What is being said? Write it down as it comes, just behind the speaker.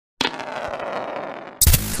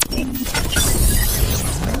Tuna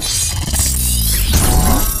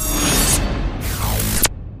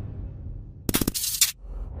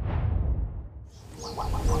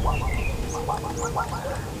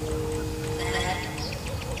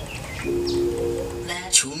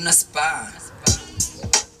spy.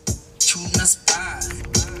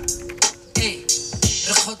 Hey,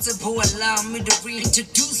 allow me to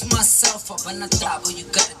reintroduce myself. When I thought what you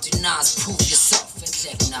gotta do now is prove yourself. It's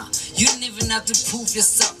like, nah, you don't even have to prove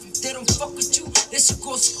yourself. If they don't fuck with you, they should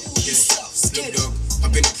go school yourself. Look, dog,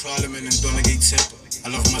 I've been a parliament and don't get temper.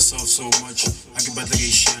 I love myself so much, I can battle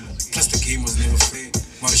get shell. Plus the game was never fair.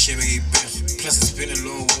 Mother shave get back. Plus it's been a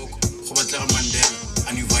long walk. Hobatla Mandela.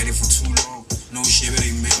 I invited for too long. No shave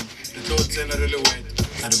they made. The Lord tell her really wet.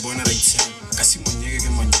 Had the bonnet I tell. Kasi monyeke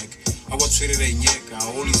ke monyeke. I was treated a nyeka. I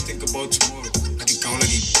always think about tomorrow. I can count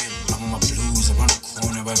like a pen. I'm on my blues, I'm on the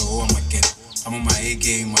corner, but oh I'm a get. I'm on my A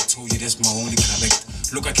game. I told you that's my only character.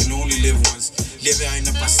 Look, I can only live once. Live in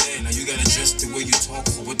a parcela. You gotta dress the way you talk.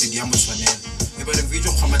 What did Yamus Fanel? Maybe the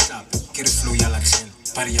video come at lap. Get a flow, yalla chill.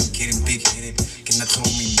 Party, I'm getting big headed. Cannot throw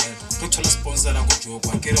me net. Go to the sponsor, I go joke.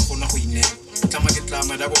 I get a phone, I go in there. Tama get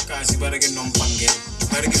lama, I go kasi, but I get no pangel.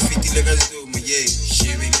 But I get 50 legas do me, yeah.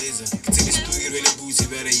 Shaving laser. It's in the studio, really boozy,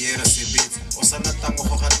 better, yeah, I say bit. Osana tango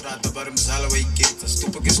ho hatrata, but I'm Zala way get.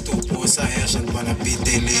 Stupid get stupid, what's I hash and wanna beat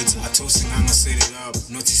day later. I told Singanga set it up.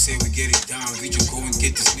 Not to say we get it down. Video go and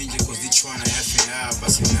get this ninja, cause they tryna F it out.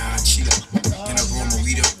 But I say, nah, chill up. Then I roll my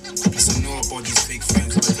weed up. Plus I know about these fake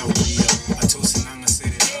friends, but I will be up. I told Singanga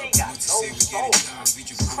set it up. Not to say we get it down.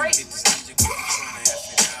 Video go and get this ninja, cause they tryna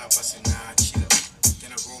F it out. But I say, nah, chill up. Then I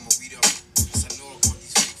roll my weed up. Plus I know about these fake friends,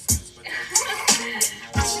 but I will be up.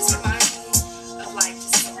 It just reminds me of like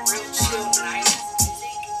just some real chill, nice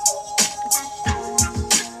music.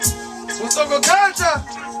 MotswvkoCulture!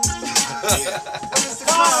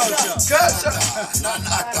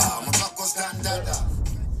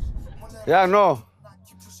 Yeah, no.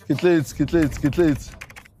 Get late.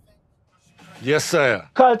 Yes, sir.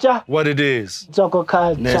 Culture. What it is.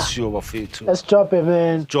 MotswvkoCulture. Next year, wafethu. Let's drop it,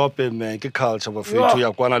 man. Drop it, man. Get culture, wafethu.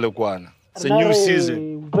 Yakwana lekwana. It's a new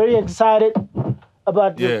season. Very excited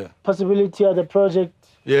about the possibility of the project.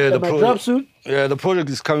 Yeah, the project. Yeah, the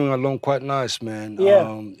project is coming along quite nice, man.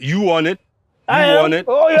 Yeah. You on it. I on it.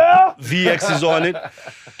 Oh yeah. VX is on it.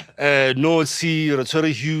 No C, it's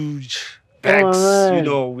very huge. Backs, you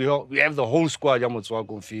know, we have the whole squad. To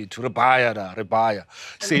Rebaya.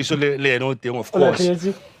 Say so no thing, of course.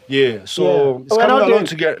 Yeah, so it's coming along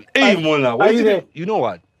together. Hey, Mona, what is it? You know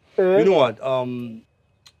what? You know what?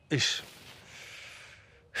 Ish.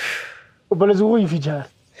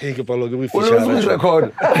 Hey, ke palo ke we feature.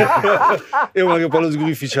 Record. Eh, wa ke palo ke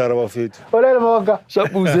we feature ba fit. Lemonka.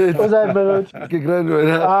 Shabuze. Ke grand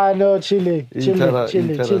wena. Ah no, chilling.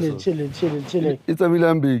 It's a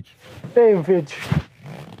million big. Hey, mfethu.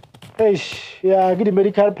 Hey, yeah, get the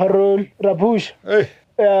medical parole, Rabush. Hey.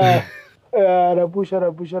 Yeah. Rabush.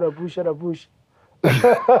 This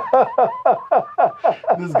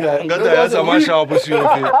guy. Ngata ya samasha opposite.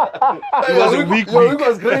 It was a week. Your week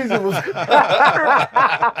was crazy.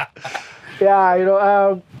 Yeah, you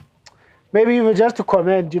know, maybe even just to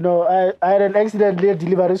comment, you know, I had an accident near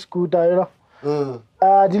delivery scooter, you know.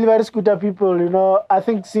 Delivery scooter people, you know, I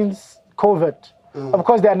think since COVID, of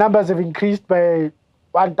course, their numbers have increased by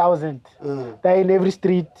 1,000. They're in every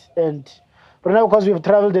street. But now, because we've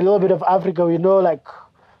traveled a little bit of Africa, we know, like,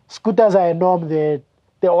 scooters are a norm. They're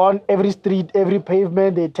on every street, every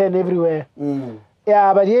pavement. They turn everywhere.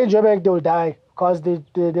 Yeah, but here in Joburg, they'll die because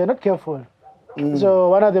they're not careful. So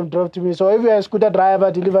one of them drove to me. So if you're a scooter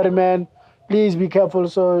driver, delivery man, please be careful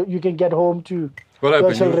so you can get home to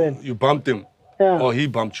your children. You bumped him? Yeah. Or he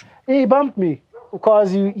bumped you? He bumped me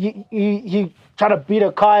because he tried to beat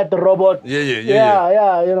a car at the robot. Yeah,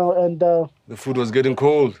 you know, and... the food was getting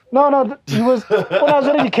cold. No, he was... When I was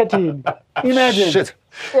already cutting. Imagine. Shit.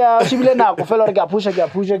 Yeah, she be like, nah, push, it's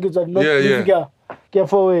like, not get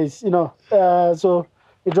forwards, you know. So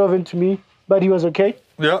he drove into me, but he was okay.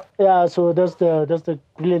 Yeah, so that's the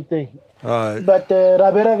brilliant thing. Alright. But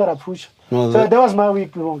Rabera got a push. No, so that was my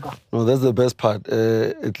week, Lemonka. No, that's the best part.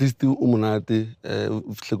 At least the umunati,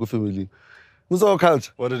 family.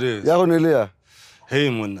 MotswvkoCulture. What it is? Yeah, hey,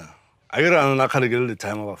 Mona. I can't get the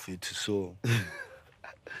time of our feet, so...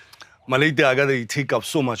 My lady, I gotta take up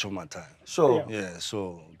so much of my time. Sure. Yeah,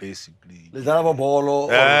 so basically...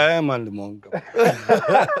 Yeah, man, Lemonka.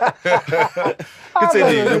 It's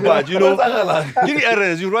a but you know, getting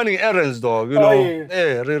errands, you're running errands, dog, you know.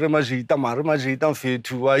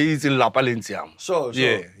 Sure.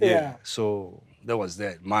 Yeah. So,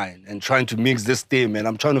 mine. And trying to mix this theme, and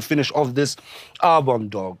I'm trying to finish off this album,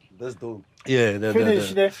 dog. That's dope. Yeah,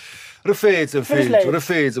 Finish there. Refades,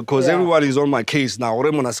 because Yeah. everyone is on my case now.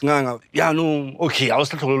 Yeah, no, okay, I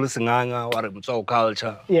was listening to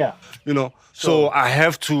culture. Yeah. You know, so I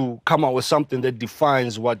have to come up with something that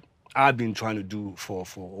defines what I've been trying to do for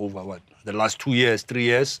over the last 2 years, 3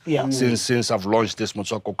 years, Yeah. since I've launched this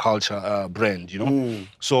MotswvkoCulture brand, you know.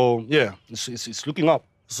 So yeah, it's looking up.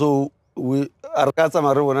 So we are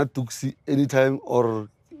wanna tuxi anytime or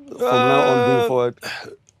from now on going forward.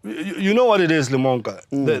 You know what it is, Lemonka.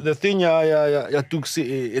 The thing ya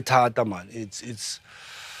tuxi itata man. It's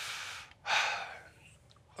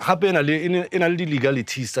happen in a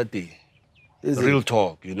legalities that day. Real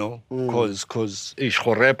talk, you know, because ich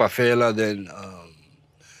rapper fella then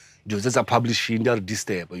just a publishing that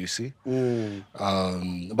disturb, you see.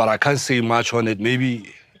 But I can't say much on it.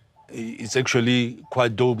 Maybe it's actually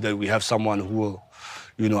quite dope that we have someone who will,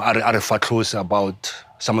 you know, are close about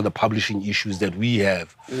some of the publishing issues that we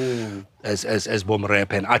have as bomb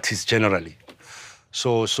rap and artists generally.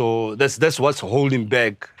 So that's what's holding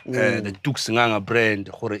back the Tuxinganga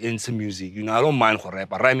brand for the music. You know, I don't mind for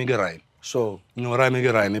rap, rhyming a rhyme. So You know,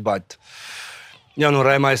 rhyme, but you know,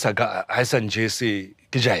 rhyme I san Jesse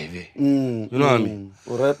Kijive. You know what I mean?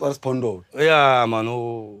 Or respondo. Yeah, man.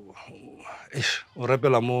 Oh,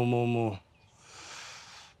 rapela mo.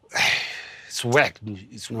 It's whack.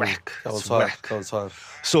 It's whack. It's whack.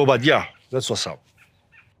 So, but yeah, that's what's up.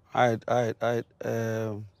 All right.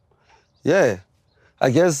 Yeah, I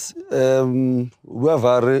guess we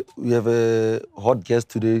have a hot guest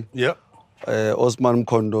today. Yeah. Osman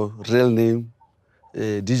Mkondo, real name,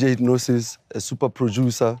 DJ Hypnosis, a super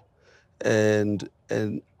producer, and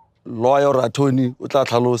lawyer attorney,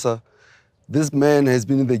 Utlatlalosa. This man has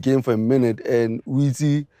been in the game for a minute, and we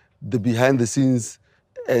see the behind the scenes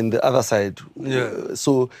and the other side. Yeah.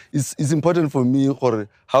 So it's important for me for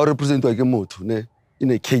how represent in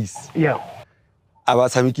a case. Yeah.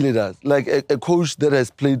 About like a coach that has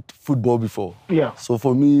played football before. Yeah. So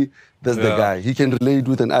for me, that's the guy. He can relate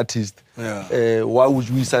with an artist. Yeah. Why would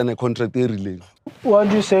we sign a contract they relate?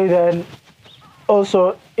 What you say then?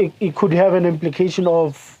 Also, it could have an implication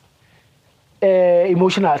of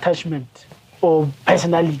emotional attachment or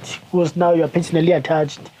personality, because now you're personally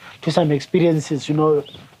attached to some experiences. You know,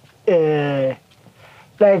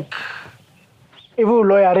 like if a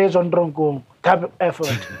lawyer is on Tronco, type of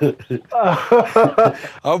effort.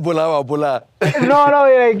 Abola. No,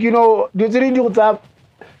 like, you know,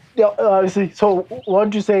 so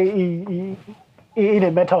what you say in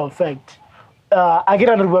a matter of fact, I get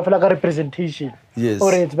under like a representation. Yes.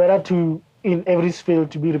 Or it's better to, in every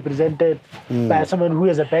field, to be represented by someone who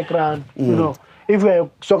has a background. You know, if you're a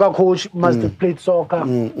soccer coach, must have played soccer.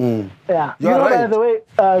 Yeah. You are right. By the way,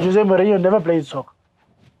 Jose Mourinho never played soccer.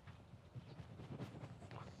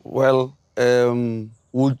 Well,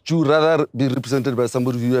 would you rather be represented by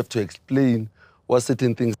somebody who you have to explain what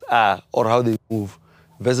certain things are or how they move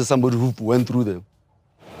versus somebody who went through them?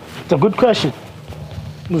 It's a good question.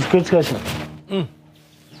 It's a good question.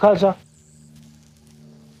 Culture.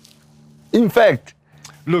 In fact,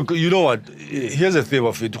 Look, you know what? Here's the thing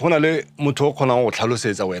of it. Honale mutho khona go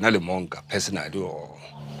tlhalosetsa wena Lemonka personally or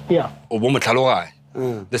bo motlhalogae.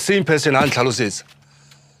 The same person a tlhalosetsa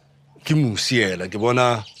ke musiela ke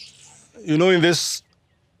bona, you know, in this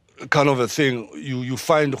kind of a thing you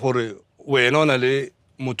find gore wena ona le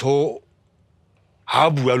mutho ha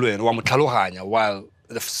bua le wena wa motlhaloganya, while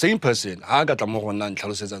the same person ha ka tla mo gona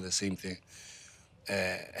tlhalosetsa the same thing.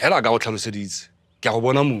 Hela ka go tlhaloseditse ke go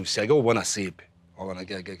bona musi a ke go bona sepe.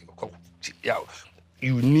 Yeah,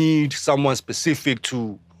 you need someone specific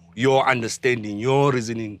to your understanding, your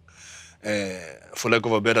reasoning, for lack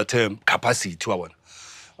of a better term, capacity to one.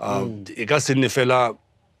 Just because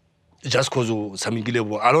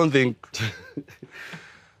I don't think.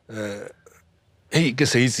 Hey,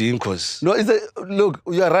 because no, look,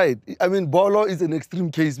 you are right. I mean, Bolo is an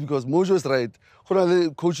extreme case because Mojo is right.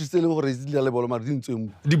 The coach is telling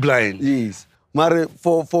the blind. Yes. Mare,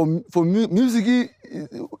 for music,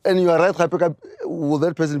 and you are right, will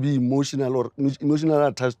that person be emotional or emotionally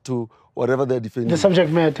attached to whatever they're defending? The subject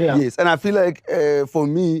matter, yeah. Yes, and I feel like for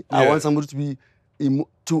me, I want somebody to be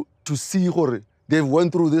to see how they've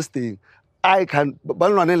went through this thing. I can,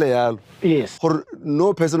 yes.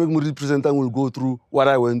 No person who representing will go through what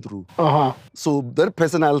I went through. So that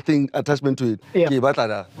personal thing, attachment to it. Yeah.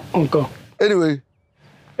 Okay. Anyway,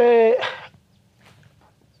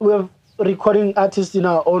 we're recording artists in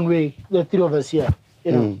our own way, the three of us here.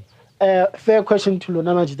 You know, fair question to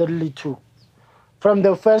Lonama Jidalili too. From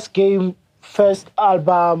the first game, first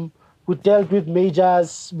album, We dealt with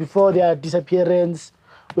majors before their disappearance.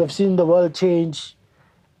 We have seen the world change.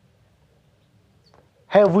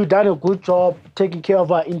 Have we done a good job taking care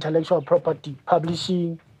of our intellectual property,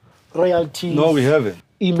 publishing, royalties? No, we haven't.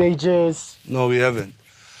 Images. No, we haven't.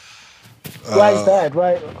 Why is that?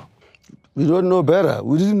 Why? We don't know better.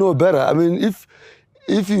 We didn't know better. I mean, if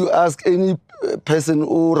you ask any person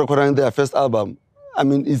who recording their first album, I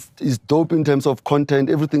mean, it's dope in terms of content.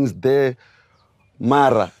 Everything's there.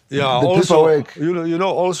 Mara. Yeah, the also, paperwork. you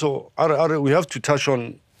know, also, we have to touch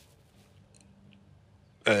on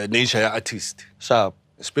nature artist, Sharp.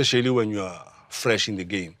 especially when you are fresh in the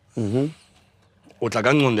game.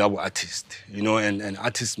 Artist, you know, and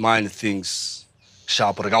artist mind thinks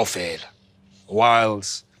sharp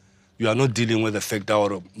whilst you are not dealing with the fact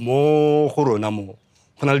that mo corona mo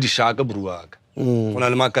khona le dishaka bruaka khona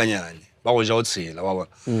le makanyane ba go ja o tsela ba bona,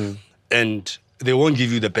 and they won't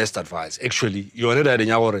give you the best advice. Actually, you're not that.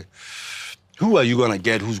 Who are you going to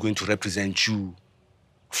get who's going to represent you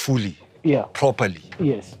fully, properly?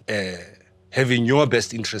 Yes. Having your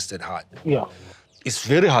best interest at heart. Yeah. It's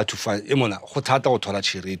very hard to find.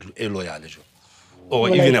 Or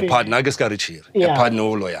even a partner. I guess a partner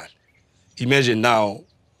or loyal. Imagine now,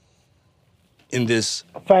 in this.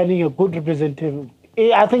 Finding a good representative.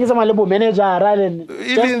 I think it's a Malibu manager, rather than.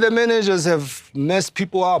 Even the managers have messed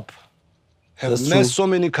people up. Have messed so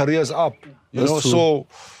many careers up, you know. So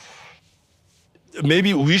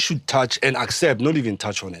maybe we should touch and accept, not even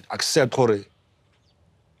touch on it. Accept hore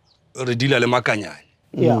redila le makanyane.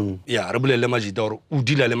 Yeah, rebule le majidor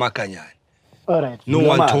udila le makanyane. All right. No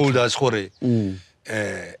one told us hore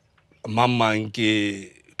mama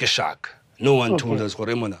ke shak. No one told us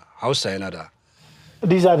hore mona how sayana.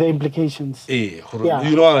 These are the implications. You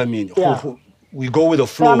know what I mean? Yeah. We go with the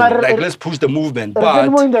flow, like let's push the movement. But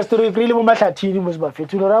no, Mojo,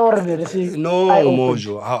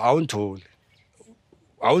 I won't told.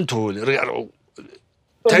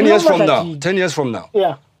 10 years from now, 10 years from now,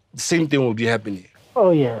 the same thing will be happening.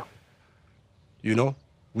 Oh yeah. You know,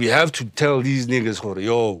 we have to tell these niggas,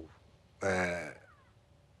 yo,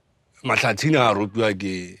 Matlatina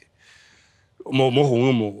Rupiage,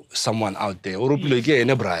 someone out there, or Rupiage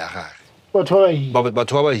and a braya. But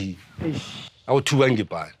he. I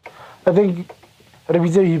think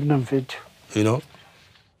revision hypnosis fit. You know?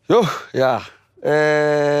 Yo, yeah.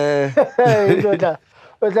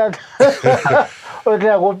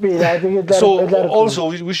 So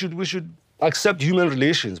also we should accept human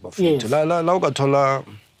relations, but yes. The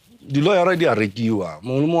lawyer already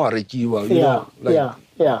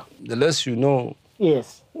the less you know.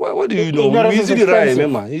 Yes. What do you know?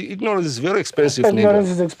 Ignorance is very expensive. Ignorance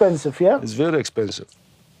is expensive, yeah? It's very expensive.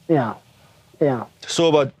 Yeah. Yeah.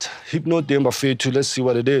 So, but Hypnosis, let's see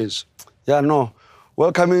what it is. Yeah, no.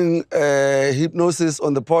 Welcoming Hypnosis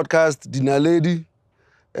on the podcast, Dinaledi.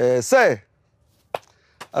 Say,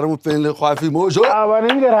 I don't feel like coffee mojo. Yeah.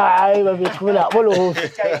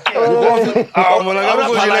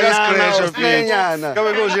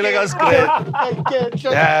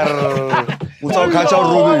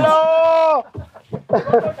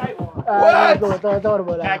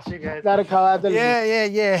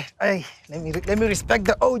 Hey, let me respect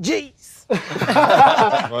the OGs.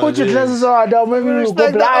 Put your glasses on, maybe you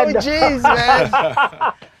go blind. OGs, man.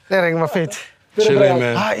 Letting my feet. Chilling,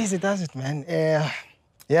 man. Easy does it, man.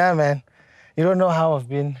 Yeah, man. You don't know how I've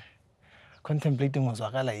been contemplating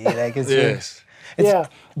MotswvkoCulture here. Like it's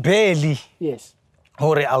barely. Yes.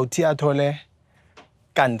 Hore out here tole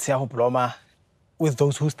kantsha ho bloma with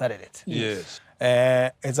those who started it. Yes.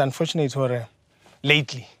 It's unfortunate hore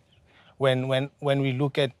lately when we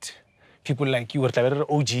look at people like you,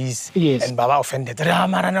 OGs, yes, and Baba offended. I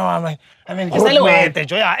mean, it's really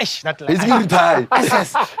tight.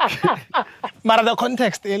 Mara the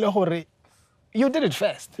context, you did it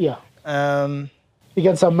first. Yeah. You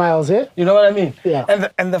get some miles, eh? You know what I mean? Yeah.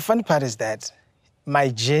 And the fun part is that my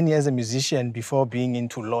journey as a musician before being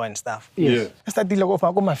into law and stuff. Yes. I started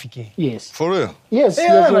Yes. For real? Yes.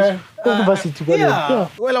 University. Yeah.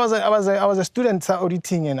 Well, I was a student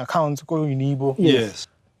auditing and accounts go Unibo. Yes.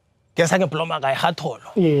 Guess I can plumber guy hatol.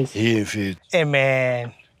 Yes. Hey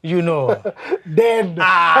man, you know. Then.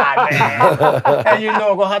 Man. And you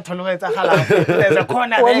know, go hatol. There's a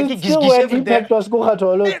corner there. Impact was go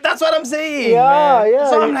hatol. That's what I'm saying. Yeah, man. yeah.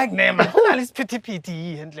 So I'm like, man, it's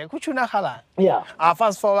pity. And like, what you know, yeah.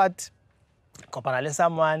 Fast forward, Kopanale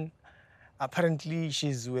someone. Apparently,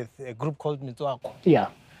 she's with a group called Mituako. Yeah.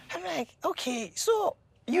 I'm like, okay, so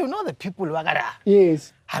you know the people wagara.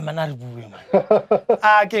 Yes. I'm not man.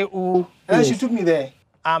 Okay, and then she took me there.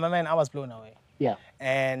 My man, I was blown away. Yeah.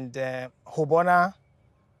 And Hobona,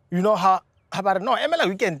 you know how Habar no, emela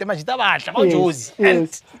weekend majita batla ba Yes, Jozi.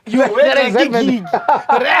 yes. And you wear a Resentment. gig.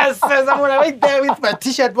 Rest says I'm gonna wait there with my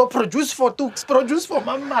t-shirt, but produce for Tux, produce for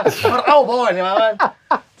Mama. Or oh boy, man.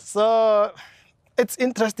 So it's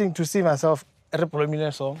interesting to see myself a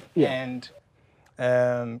prominent song. Yeah. And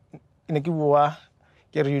in a kibuwa,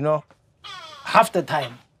 you know, half the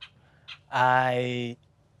time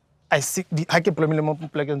I see the hake prominent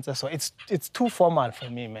plugins, so it's too formal for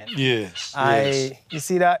me, man. Yes. You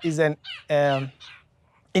see that is an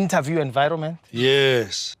interview environment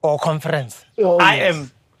Yes. or conference. Oh, I yes.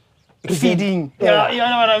 am feeding. Yeah. You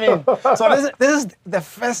know what I mean? So this is the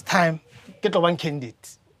first time get one candid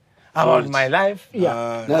about my life.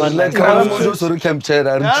 Yeah. Like Mojo sorry camp chair.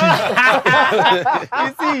 You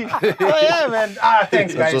see? So yeah, man.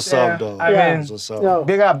 Thanks, guys. That's what's up, dog. I Yeah. mean, That's what's up.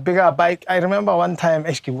 Yeah. big up bike. I remember one time,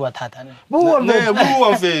 Yeah,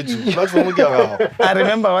 I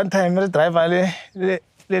remember one time, I drive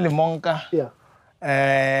Lemonka.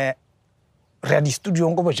 Yeah. Ready studio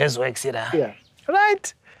ngo jazz works here. Yeah.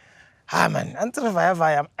 Right? Man, until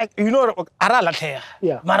via, you know,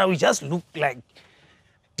 Yeah. Mara, we just look like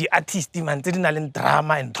the artist, the man, in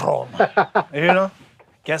drama and trauma. You know?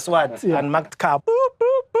 Guess what? Yeah. Unmarked car, boop,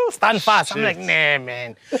 boop, boop, stand fast. I'm like, nah,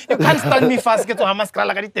 man. You can't stand me fast. Get to Hamaskra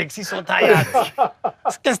like the taxi, so tired.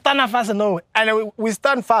 Can stand fast, no. And we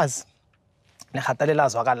stand fast.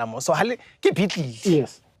 So, keep it.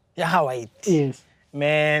 Yes. Yeah, how I Yes.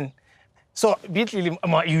 man. So, bitly,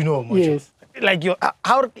 you know, Yes. like you,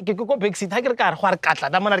 how you go back seat, I car, who are catla,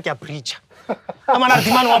 the man are preacher. The man are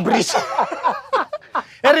the man who preach.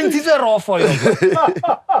 Everything is raw for you.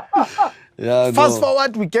 Yeah, Fast no.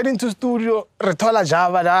 forward, we get into studio, Retola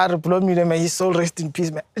Java, da, Molemi, may his soul rest in peace,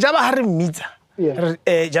 man. Java Harry meet. Yeah.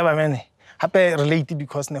 Java man. Happy related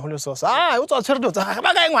because Neholo sauce. What's our church? I'm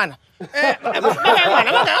like,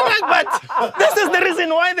 but this is the reason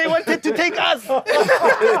why they wanted to take us.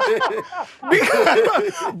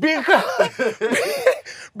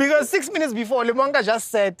 because 6 minutes before, Lemonka just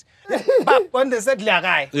said, but when they said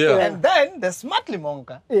Liagai, Yeah. and then the smart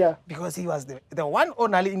Lemonka, Yeah. because he was the one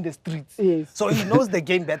only in the streets. Yes. So he knows the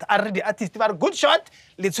game better. Already artist, good shot.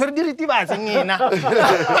 Let's hear the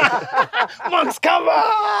Monks cover.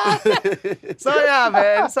 So yeah,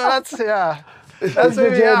 man. So that's yeah. That's the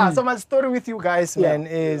really, yeah. journey. So my story with you guys, Yeah. man,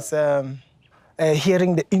 is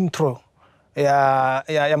hearing the intro. Yeah,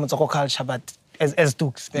 MotswvkoCulture, but as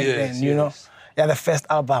Dukes back Yes, then, you know. yes. Yeah, the first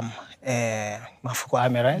album, Mafuko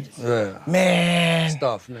Ame, right? Yeah. Man.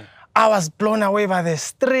 Stuff, man. I was blown away by the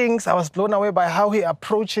strings. I was blown away by how he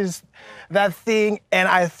approaches that thing. And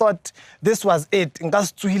I thought this was it.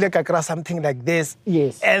 Something like this.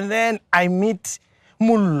 Yes. And then I meet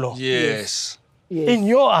Mullo Yes. Yes. in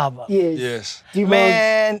your album. Yes. Yes. Demons.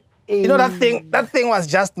 Man, you know that thing was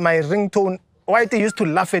just my ringtone. Why they used to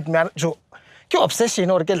laugh at me. Joe, ke obsession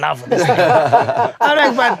or ke love.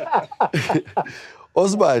 I'm like, but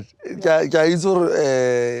Osman, kya itse gore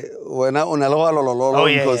wena o na le go lololo Oh,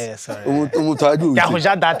 yeah, because yeah, sorry. o motho a yeah, dutse. who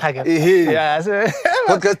just that target. Ehe. Yeah, so,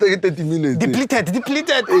 Podcast e 30 minutes.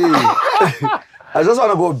 depleted. I just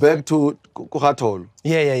want to go back to Kogatolo.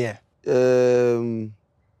 Yeah.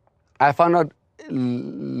 I found out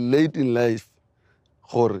late in life,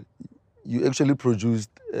 gore you actually produced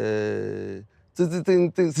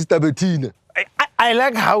Sister Bettina. I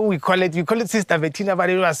like how we call it. We call it Sister Bettina, but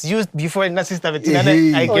it was used before in Sister Bettina.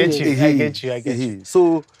 Ehe. I get you. Ehe. I get you. Ehe.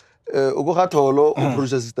 So, Kogatolo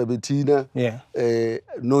produced Sister Bettina. Yeah.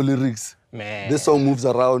 No lyrics. Man. This song moves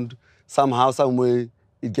around somehow, some way.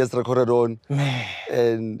 It gets recorded on, Man.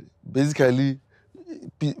 and basically,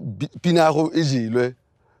 Pinago ejilwe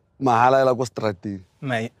mahala la ko strateng.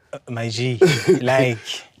 My G, like.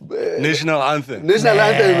 National anthem. National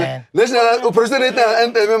Man. anthem. National president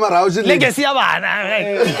anthem mara o jile. Legacy of Anna.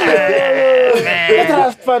 Get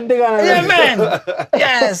us funding. Yeah, man.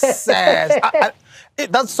 Yes.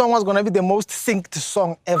 That song was gonna be the most synced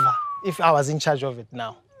song ever if I was in charge of it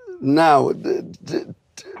now. Now,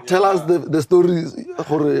 tell us the story.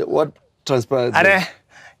 What transpired. Are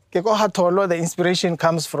Kogatolo, the inspiration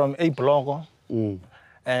comes from a blog.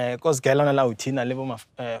 Because Galana Lautina level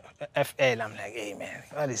FL. I'm like, hey man,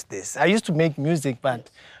 what is this? I used to make music, but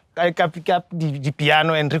I can pick up the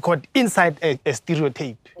piano and record inside a stereo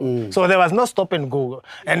tape. So there was no stop and go.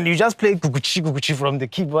 And you just play guguchi from the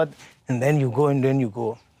keyboard, and then you go, and then you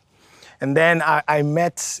go. And then I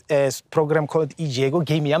met a program called EJ,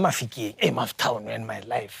 gave me a mafiki, town in my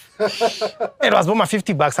life. It was about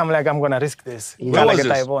 $50. I'm like, I'm gonna risk this. When was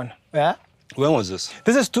this? Yeah? When was this?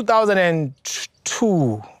 This is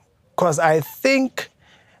 2002, because I think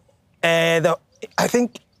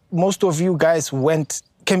most of you guys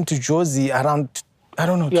came to Jozi around I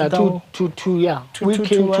don't know. Yeah, 2000. We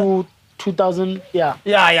came to 2000. Yeah.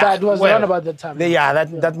 That was around about the time.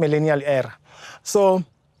 That millennial era. So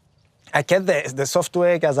I get the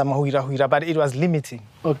software as a huira, but it was limiting.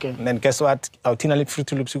 Okay. And then guess what? Our Dinaledi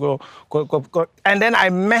Fruity Loops go. And then I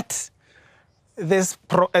met this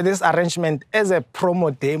arrangement as a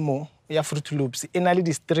promo demo. Yeah, Fruity Loops.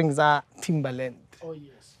 Dinaledi strings are Timbaland. Oh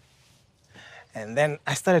yes. And then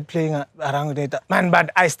I started playing around with it. Man, but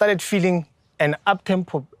I started feeling an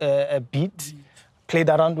up-tempo beat, played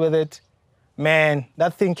around with it. Man,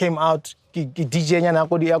 that thing came out. DJ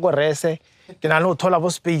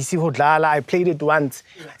I played it once.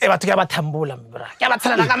 I'm like, what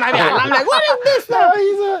is this?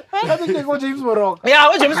 I think they go James Morocco. Yeah,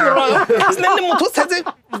 what James Morocco?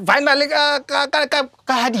 Finally,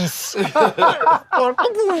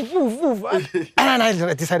 and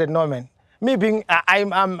I decided, no, man. Me being,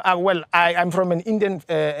 I'm from an Indian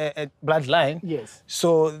bloodline. Yes.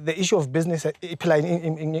 So the issue of business applying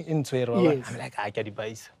in Twitter. Yes. I'm like, I get it,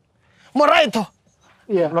 boys. Moraito.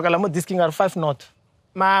 Yeah. Look, I'm disking at 5 knot.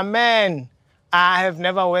 My man, I have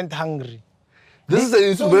never went hungry. This is an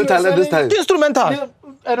instrumental at this time. Instrumental. Yeah,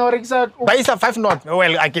 and Orixat. But it's a 5 knot.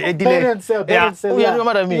 Well, I get a delay. Balance, Yeah, yeah. you know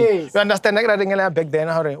what I mean? Yes. You understand? Back then,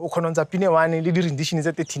 how Ukononza Pine one lead rendition is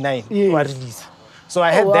at 39. Yes. Was released. So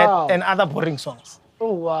I had wow. that and other boring songs.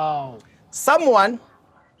 Oh wow. Someone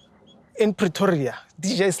in Pretoria,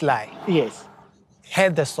 DJ Sly, Yes.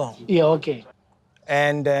 heard the song. Yeah. Okay.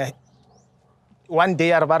 And one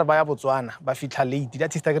day, I baya Botswana, ba fitla late.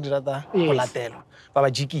 That is the rata kolatelo. Ba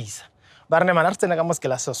jikisa. Ba rene mana tsena ka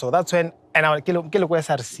moskela so that's when and I ke lo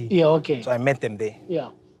SRC. Yeah. Okay. So I met them there.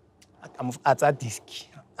 Yeah. At a disc,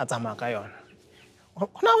 at a macayon.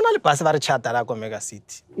 Now, pass very chat at Mega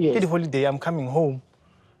City. Yes. The holiday, I'm coming home.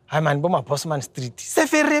 I'm on Osman Street. I'm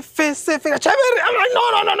like, no,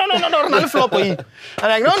 no, flop. I'm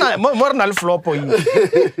like, no, more than flop.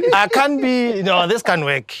 I can't be, this can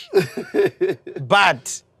work.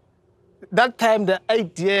 But that time, the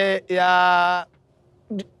idea,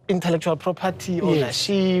 intellectual property,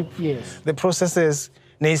 ownership, the processes,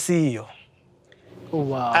 oh,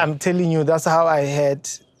 wow. I'm telling you, that's how I had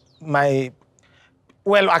my.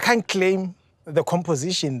 Well, I can't claim the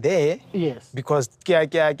composition there. Yes. Because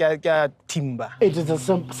timber. It is a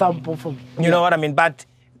sample from. You know what I mean? But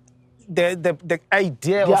the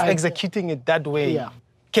idea of executing it that way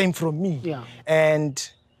came from me. Yeah.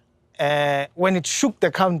 And when it shook the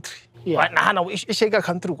country, shake a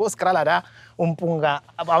country, go skrala umpunga.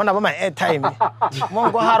 I want to my airtime.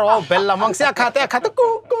 Mongo haro bella mongsia kate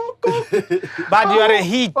go. But you are a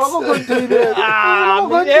hit. So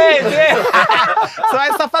I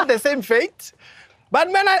suffered the same fate.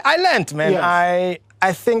 But man, I learned, man. Yes.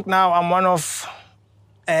 I think now I'm one of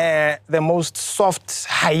the most soft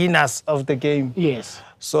hyenas of the game. Yes.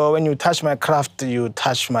 So when you touch my craft, you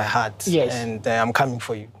touch my heart. Yes. And I'm coming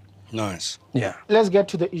for you. Nice. Yeah. Let's get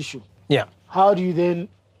to the issue. Yeah. How do you then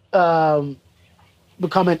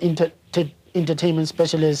become an entertainment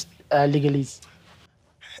specialist legalist?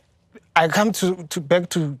 I come back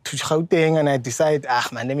to Gauteng and I decide,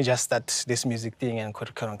 man, let me just start this music thing and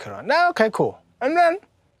carry on. Now, okay, cool. And then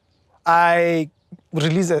I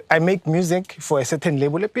make music for a certain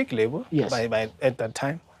label, a big label, by at that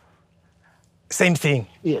time. Same thing.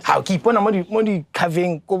 Yes. How keep on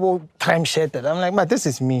having time shattered. I'm like, man, this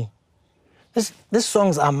is me. These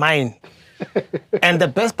songs are mine. And the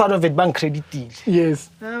best part of it, bank credit deal. Yes.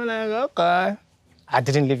 I'm like, okay. I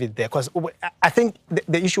didn't leave it there because I think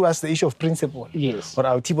the issue was the issue of principle. Yes. Or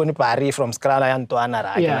our Tiboni Pari from Skrala and to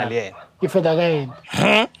Anara. Yeah. If it again.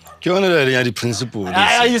 You want the principle.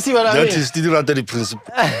 You see what I mean? That is still the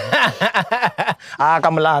principle.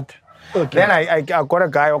 Kamalat. Okay. Then I got a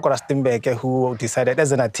guy who decided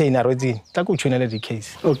as an attainer already. The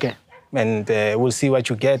case. Okay. And we'll see what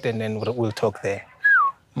you get and then we'll talk there.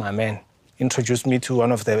 My man introduced me to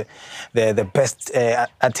one of the best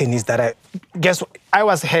attorneys that I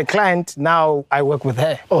was her client, now I work with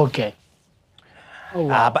her. Okay. Oh,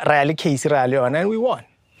 wow. But really case on and we won.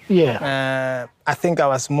 Yeah. I think I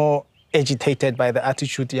was more agitated by the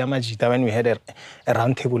attitude Yamajita when we had a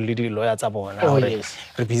round table leading lawyer. Oh, yes.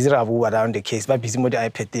 We're busy around the case, but busy with the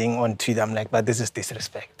iPad thing on Twitter. I'm like, but this is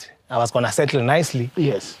disrespect. I was gonna settle nicely.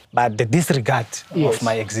 Yes. But the disregard of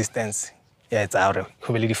my existence. Yeah, it's our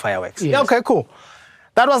community fireworks. Yes. Yeah, okay, cool.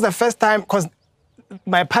 That was the first time, because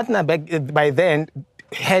my partner by then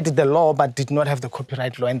had the law but did not have the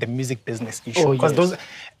copyright law and the music business issue. Because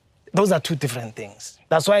those are two different things.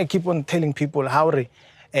 That's why I keep on telling people how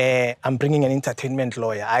I'm bringing an entertainment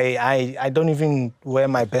lawyer. I don't even wear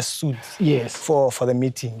my best suit for the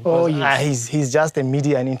meeting. Oh, yes. He's just a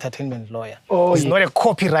media and entertainment lawyer. Oh, he's yes. not a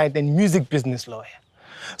copyright and music business lawyer.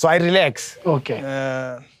 So I relax. Okay.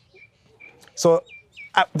 So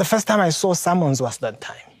the first time I saw summons was that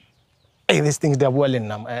time. Hey, these things, they're well in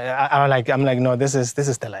them. I'm like, no, this is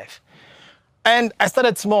the life. And I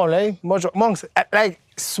started small, monks, like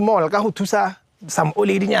small. Ka ho thusa some old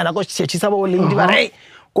lady nyana go tshechisa ba old lady ba re, hey,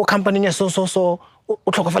 go company so o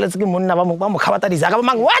tlhokofaletse ke monna ba mo khabata di zaka ba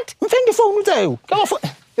mang what? Mfendi phone tseo.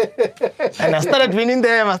 And I started winning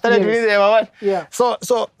them. Yeah. So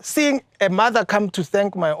seeing a mother come to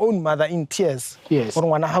thank my own mother in tears. Yes. For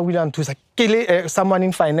ngwana ha wila nthusa someone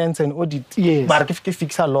in finance and audit. Yes. But if you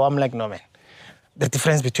fix a law, I'm like, no man. The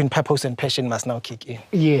difference between purpose and passion must now kick in.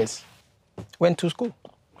 Yes. Went to school,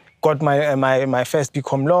 got my first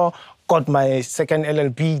BCom law, got my second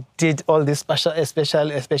LLB, did all these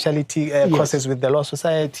specialty courses with the Law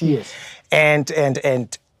Society. Yes.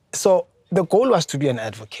 And so the goal was to be an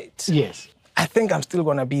advocate. Yes. I think I'm still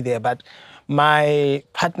going to be there, but my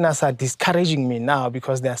partners are discouraging me now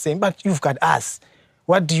because they're saying, but you've got us.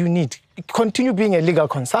 What do you need? Continue being a legal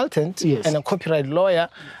consultant and a copyright lawyer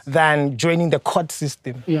than joining the court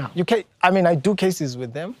system. Yeah. I do cases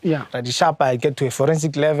with them. Yeah. Sharp, I get to a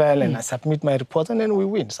forensic level and I submit my reports and then we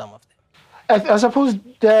win some of them. I suppose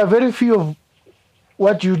there are very few of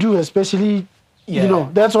what you do, especially,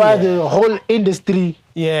 that's why the whole industry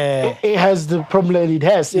it has the problem it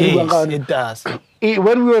has. Yes, it does.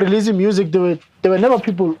 When we were releasing music, there were never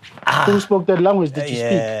people who spoke that language that you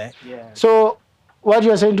speak. Yeah. So what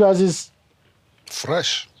you are saying to us is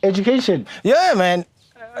Fresh. education. Yeah, man.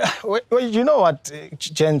 Well, you know what,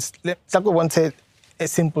 gents? Let's go one say a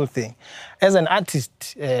simple thing. As an artist,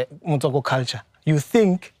 MotswvkoCulture, you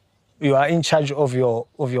think you are in charge of your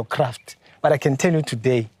craft, but I can tell you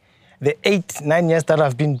today, the 8-9 years that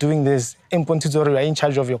I've been doing this, in Pontizori, you are in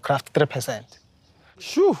charge of your craft 3%.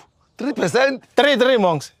 Shoo, 3%? 3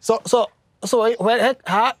 monks. So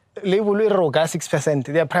label 6%.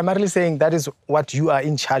 They are primarily saying that is what you are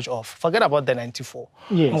in charge of. Forget about the 94.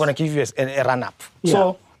 Yes. I'm going to give you a run-up. Yeah.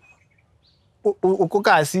 So,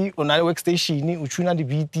 ukokasi on a workstation, uchuna the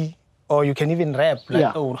beat, or you can even rap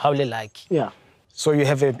how they like. Yeah. So you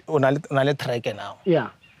have a track now. Yeah.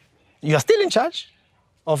 You are still in charge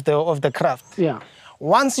of the craft. Yeah.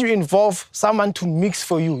 Once you involve someone to mix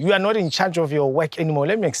for you, you are not in charge of your work anymore.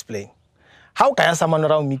 Let me explain. How can someone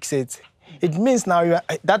around mix it? It means now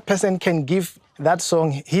that person can give that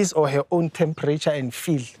song his or her own temperature and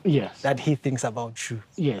feel that he thinks about you.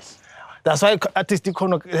 Yes. That's why artistic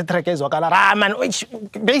track is man,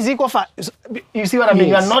 basic offer. You see what I mean?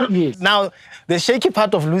 You are not now the shaky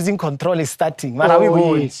part of losing control is starting.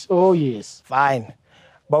 Oh yes. Fine.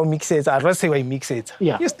 But mix it. I'd rather say why mix it.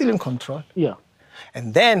 Yeah. You're still in control. Yeah.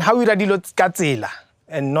 And then how we ready to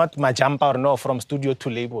and not my jump or no from studio to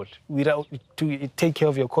label. We to take care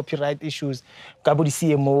of your copyright issues.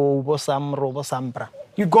 CMO, Bosamra.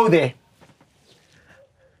 You go there.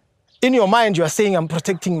 In your mind, you are saying, I'm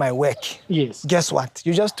protecting my work. Yes. Guess what?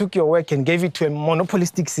 You just took your work and gave it to a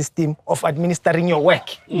monopolistic system of administering your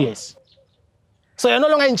work. Yes. So you're no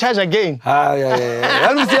longer in charge again.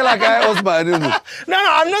 When we say like Osman. No,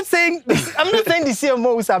 I'm not saying the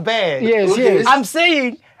CMOs are bad. Yes, yes. I'm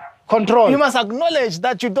saying control. You must acknowledge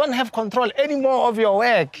that you don't have control anymore of your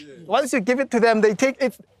work. Once you give it to them, they take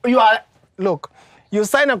it. Look, you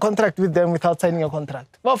sign a contract with them without signing a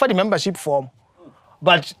contract. Well, for the membership form.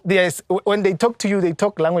 But when they talk to you, they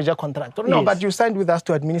talk language or contract. No, but you signed with us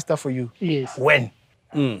to administer for you. Yes. When?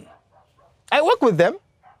 I work with them.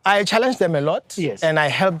 I challenge them a lot. Yes. And I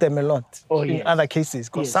help them a lot in other cases.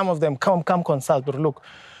 Because some of them come consult. But look,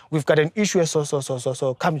 we've got an issue,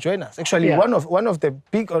 so come join us. Actually, one of the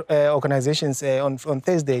big organizations on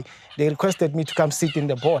Thursday, they requested me to come sit in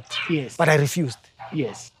the board. Yes. But I refused.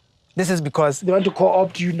 Yes. This is because they want to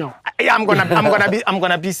co-opt you now. I'm gonna be under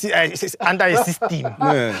a system.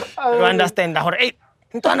 You understand? Hey,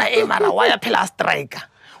 why a pillar striker?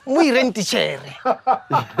 We rent the chair.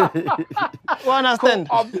 You understand?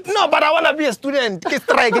 No, but I want to be a student.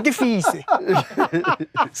 Strike it fees.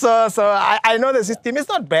 So I know the system. It's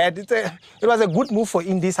not bad. It was a good move for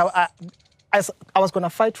indies. I was gonna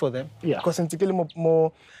fight for them. Because in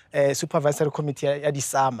more supervisory committee at the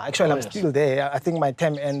summer. Actually, I'm still there. I think my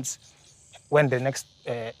term ends when the next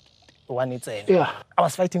one is end. I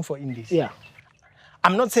was fighting for indies.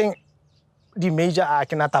 I'm not saying the major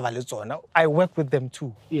I work with them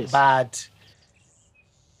too. Yes. But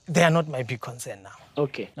they are not my big concern now.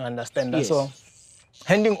 Okay. You understand that? Yes. So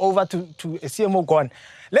handing over to a CMO gone.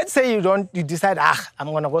 Let's say you decide,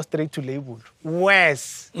 I'm gonna go straight to label.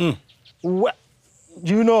 Where's?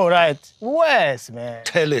 You know, right? Where's, man?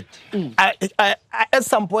 Tell it. I at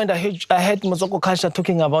some point I heard MotswvkoCulture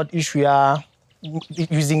talking about issue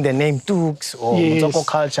using the name Dukes or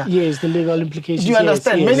MotswvkoCulture. Yes, the legal implications. Do you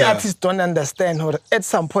understand? Yes, Many yes. artists don't understand. Or at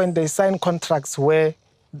some point they sign contracts where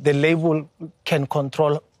the label can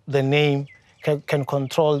control the name, can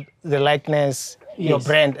control the likeness, your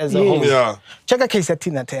brand as a whole. Yeah. Check a case at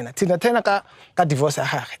Tina Turner. Tina Turner got divorced.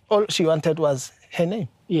 All she wanted was her name.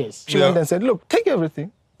 Yes. She went and said, look, take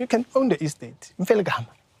everything. You can own the estate.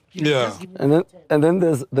 Yeah. And then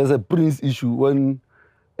there's a Prince issue when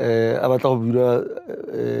the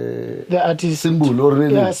artist symbol or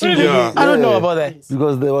really. Yeah, symbol. Yeah. I don't know about that.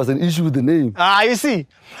 Because there was an issue with the name. You see.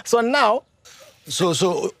 So now,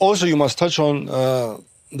 So also you must touch on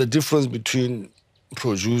the difference between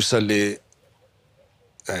producer and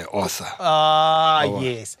author.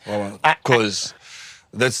 yes. Because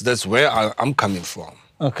that's where I'm coming from.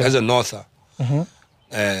 Okay. As an author, I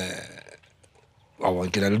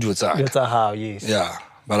want to do That's a how, yes. Yeah,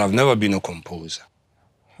 but I've never been a composer.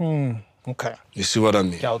 Okay. You see what I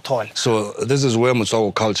mean? Yeah, tall. So this is where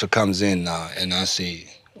MotswvkoCulture comes in now, and I say,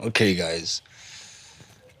 okay, guys,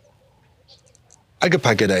 I can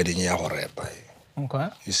pack it out in here. Okay.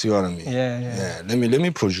 You see what I mean? Yeah. Let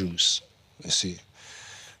me produce. You see,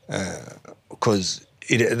 because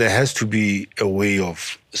there has to be a way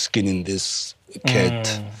of skinning this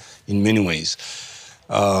cat in many ways.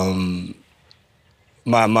 My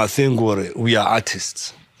thing was, we are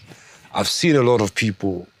artists. I've seen a lot of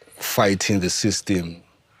people fighting the system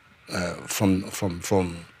from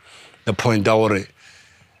the point that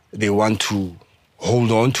they want to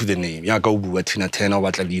hold on to the name. Tina Turner,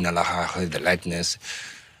 the likeness.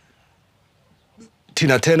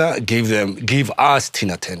 Tina Turner gave us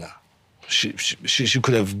Tina Turner. She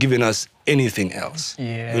could have given us anything else.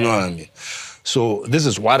 Yeah. You know what I mean? So this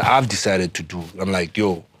is what I've decided to do. I'm like,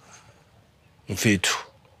 yo, mfethu,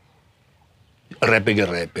 rap,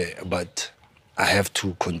 but I have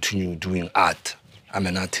to continue doing art. I'm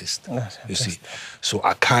an artist, you see. So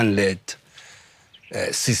I can't let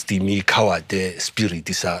system the spirit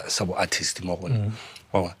is a sub artist.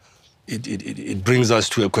 It brings us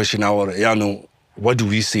to a question now, what do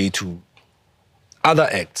we say to other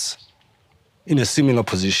acts in a similar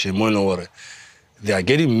position? They are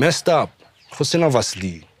getting messed up. Okay.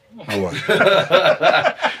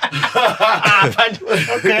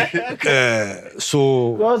 So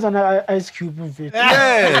was an Ice Cube movie.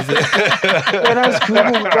 yes. An Ice Cube,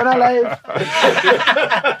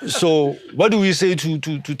 So what do we say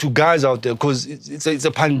to guys out there? Because it's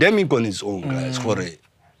a pandemic on its own, guys.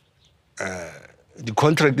 The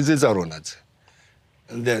contract is a ronat.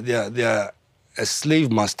 They are a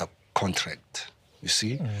slave master contract. You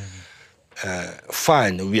see.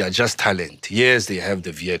 Fine, we are just talent. Yes, they have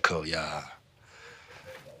the vehicle, yeah.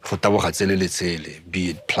 Be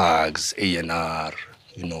it plugs, A&R,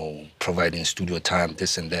 providing studio time,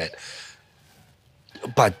 this and that.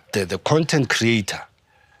 But the content creator,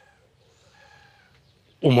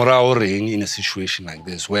 in a situation like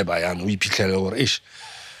this, whereby we people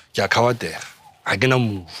I gonna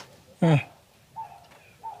move.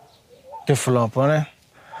 The flop, huh?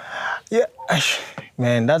 Yeah,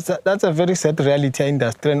 man, that's a very sad reality in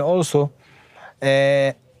industry, and also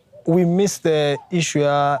we miss the issue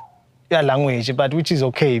of language, but which is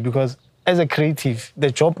okay because as a creative,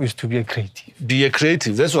 the job is to be a creative. Be a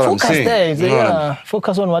creative. That's what I'm saying.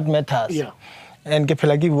 Focus on what matters. Yeah. And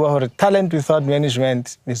talent without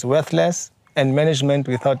management is worthless, and management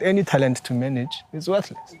without any talent to manage is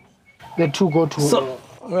worthless. The two go to. So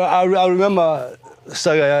I remember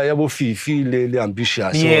Saga Fifi, the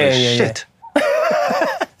ambitious. Shit.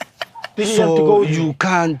 So you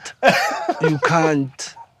can't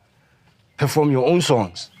perform your own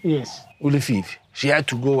songs. Yes. She had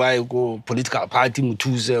to go political party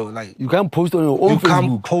Mutuse, like You can't post on your own you Facebook.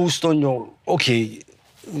 can't post on your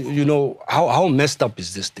how messed up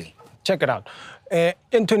is this thing? Check it out. The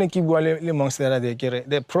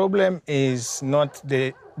problem is not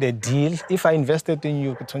the deal. If I invested in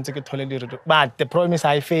you, but the problem is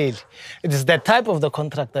I failed. It is the type of the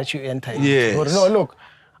contract that you enter into. Yes. No, look,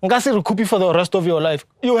 Ngasi for the rest of your life.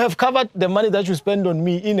 You have covered the money that you spend on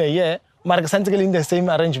me in a year, in the same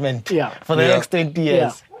arrangement for the next 20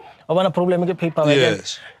 years. I want a problem with paper.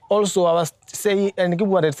 Yes. Also, I was saying, and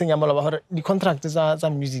the contract is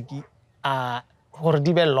some music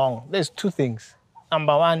long. There's two things.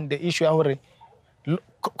 Number one, the issue of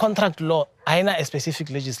contract law, I know a specific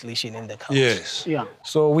legislation in the country. Yes. Yeah.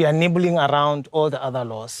 So we are nibbling around all the other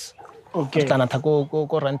laws. Okay.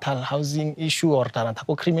 Go rental housing issue or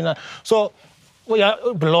criminal. So we are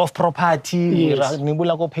law of property, Yes.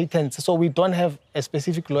 go patents. So we don't have a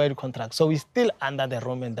specific lawyer contract. So we're still under the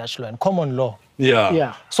Roman Dutch law and common law.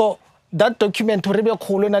 Yeah. So that document already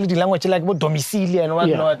colonial language like domicile and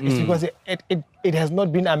whatnot is because it has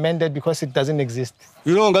not been amended because it doesn't exist.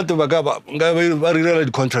 You know, got the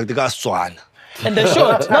contract, the gas swan. And they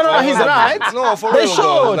should. No, he's right. No, for They real.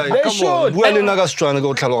 should. Like, They come should. on. Bua le naga swana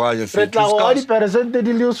go tlhaloganya fit.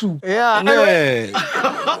 Yeah. Yeah.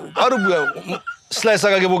 How do we slice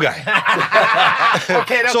aga ke bokae?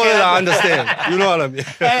 Okay, So that I understand. You know what I mean?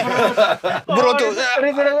 Bro,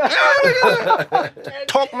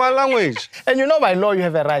 talk my language. And you know by law you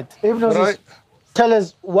have a right. Hypnosis, Right. tell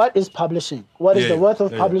us, what is publishing? What is Yeah, the worth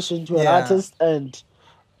of yeah. publishing to an Yeah. artist? And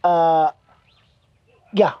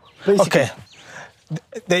basically. Okay.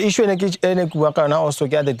 The issue in also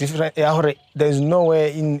get the different. There's nowhere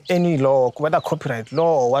in any law, whether copyright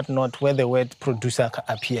law or whatnot, where the word producer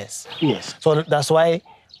appears. Yes. So that's why,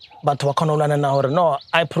 but no,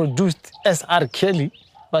 I produced S.R. Kelly,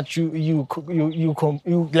 but you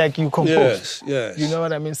compose. Yes. You know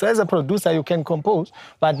what I mean? So as a producer, you can compose,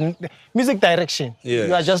 but music direction, Yes.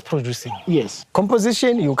 you are just producing. Yes.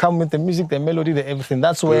 Composition, you come with the music, the melody, the everything.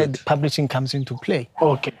 That's where Good. the publishing comes into play.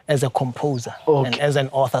 Okay. As a composer Okay. and as an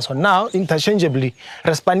author. So now, interchangeably,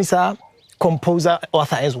 Respanisa, composer,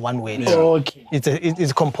 author is one word. Okay.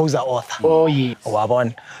 It's composer, author. Oh, yes.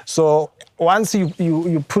 Wabon. So once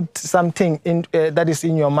you put something in that is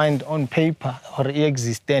in your mind on paper or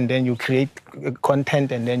exists, and then you create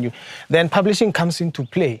content, and then publishing comes into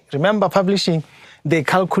play. Remember, publishing, they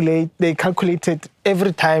calculated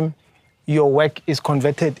every time your work is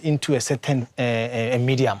converted into a certain a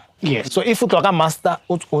medium. Yes. So if you talk a master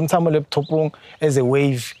on some laptop as a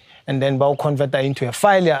wave, and then convert that into a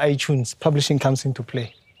file, iTunes, publishing comes into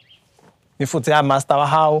play. If it's a master,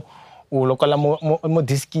 how local mo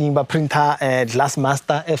disking, printer, glass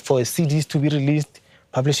master for CDs to be released,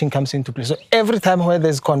 publishing comes into play. So every time where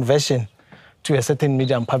there's conversion to a certain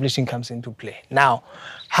medium, publishing comes into play. Now,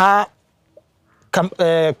 how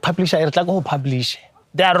publisher publish?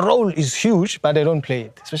 Their role is huge, but they don't play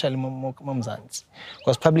it, especially Momzans.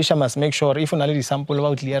 Because publisher must make sure if you already sample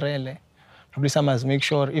about Lierele, publisher must make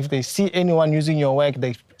sure if they see anyone using your work,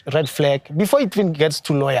 they red flag before it even gets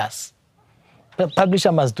to lawyers.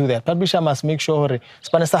 Publisher must do that. Publisher must make sure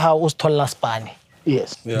Spanish how was told Spani.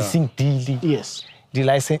 Yes. Yeah. The Yes. the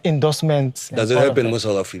license endorsements. and Does it all of happen that. in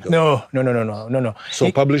South Africa? No.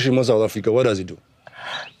 So publishing in South Africa, what does it do?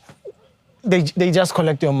 They just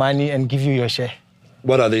collect your money and give you your share.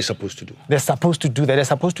 What are they supposed to do? They're supposed to do that. They're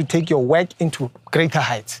supposed to take your work into greater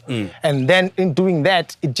heights. And then in doing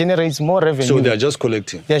that, it generates more revenue. So they're just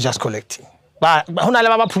collecting. They're just collecting. But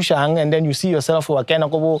and then you see yourself go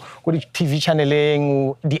the TV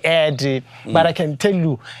channeling, the ad. But I can tell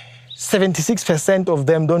you, 76% of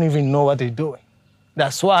them don't even know what they're doing.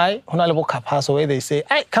 That's why where they say,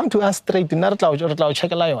 hey, come to us straight,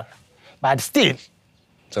 check a lion. But still,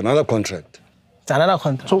 It's another contract. it's another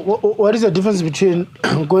contract. So what is the difference between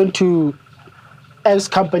going to X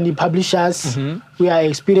company publishers who are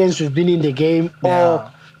experienced, who've been in the game, or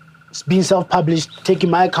being self-published, taking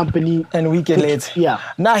my company and we get it. Yeah.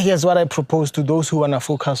 Now here's what I propose to those who want to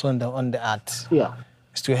focus on the art. Yeah.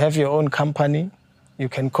 Is to have your own company. You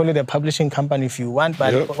can call it a publishing company if you want,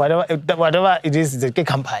 but Yeah. whatever it is, it's a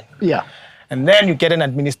company. Yeah. And then you get an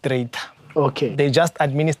administrator. Okay. They just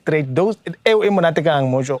administrate those.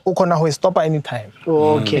 Stop at any time.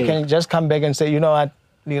 Okay. You can just come back and say, you know what,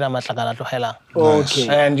 Okay.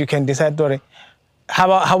 and you can decide,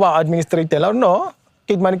 how about administrator? No,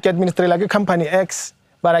 it might administrate like a company X,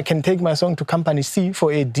 but I can take my song to company C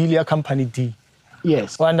for a deal, company D.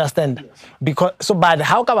 Yes. You understand? Because but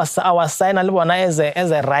how come I was signed as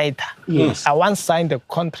a writer? Yes. I once signed a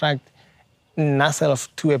contract myself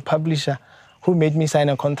to a publisher who made me sign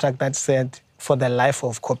a contract that said for the life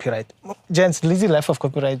of copyright. Gents, lazy life of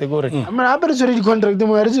copyright, they go I mean, I better read the contract. I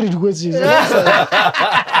better read the questions.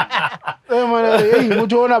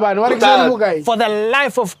 For the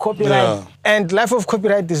life of copyright. Yeah. And life of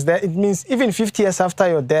copyright is that it means even 50 years after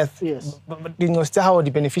your death, Yes. but you know still how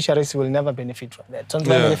the beneficiaries will never benefit from that. So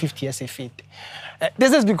Yeah. 50 years if it.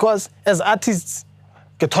 This is because as artists,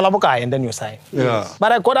 get tolabokai and then you sign. Yeah.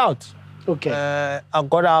 But I got out. Okay. I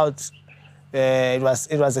got out. It was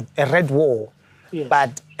a red wall.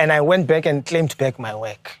 Yes. And I went back and claimed back my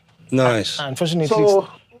work. Nice. Unfortunately, So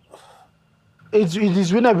it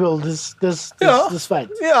is winnable, this fight.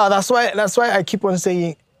 yeah, that's why I keep on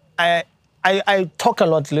saying I talk a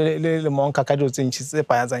lot Lemonka ka dilo tse ntsi tse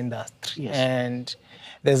baya tsa industry. Yes. And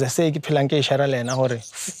there's a say ke phelang ke share lena hore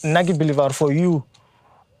nna ke believe for you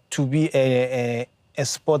to be a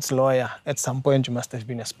sports lawyer at some point you must have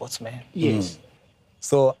been a sportsman. Yes.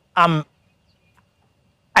 So I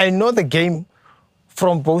know the game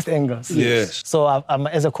from both angles. Yes. So I'm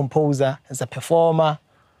as a composer, as a performer,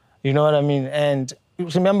 you know what I mean? And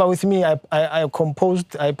remember with me, I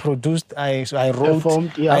composed, I produced, I wrote,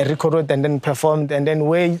 Performed, yeah. I recorded and then performed and then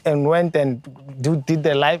went and did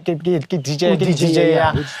the live DJ,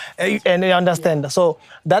 yeah. And you understand. So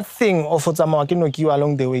that thing of what's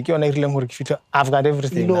along the way, I've got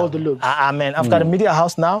everything. You know now. all the looks. Man, I've got a media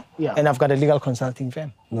house now, Yeah. and I've got a legal consulting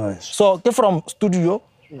firm. Nice. So from studio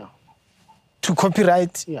Yeah. to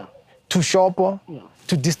copyright, Yeah. to shop, Yeah.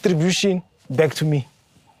 to distribution, back to me.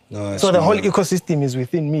 Nice. So the whole man. ecosystem is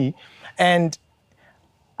within me. And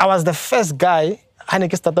I was the first guy,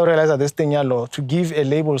 Haneke started to realize this thing, to give a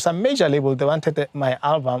label, some major label, they wanted my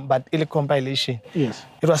album, but it a compilation. Yes.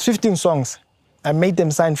 It was 15 songs. I made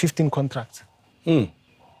them sign 15 contracts.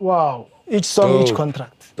 Wow. Each song, each Dope.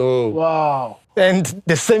 contract. Dope. Wow. And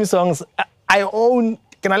the same songs, I own,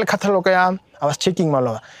 catalog, I was checking my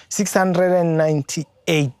law,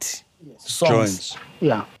 698 songs. Joints.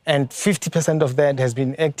 Yeah. And 50% of that has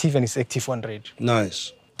been active and is active on radio.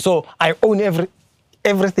 Nice. So I own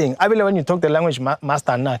everything. I believe when you talk the language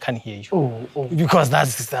master now I can't hear you. Oh. Because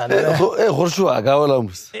that's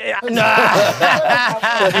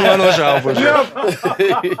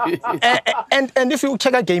and if you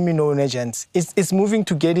check a game, agents, it's moving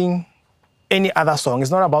to getting any other song. It's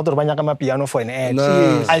not about the piano for an ad.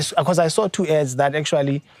 Nice. Because I saw 2 ads that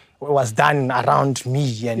actually was done around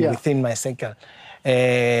me and within my circle.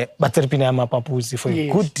 But for a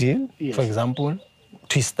good deal, for example,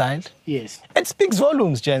 twist style. Yes. It speaks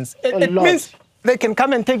volumes, gents. It lot. means they can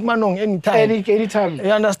come and take Manong anytime. Anytime.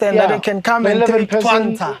 You understand that they can come and take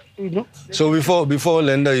Twanta. You know? So before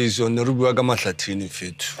Lenda is on the Rubuaga Matlatini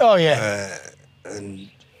fit. Oh yeah. And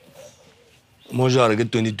Mojar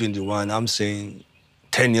get 2021, I'm saying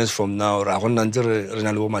 10 years from now,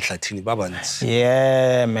 Ronaldo Matlatini Babans.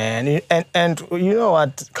 Yeah, man. And you know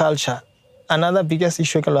what, culture? Another biggest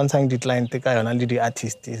issue alongside decline the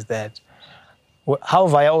artist is that how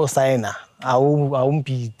via all signer, I won't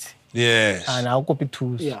beat. Yes. And I'll copy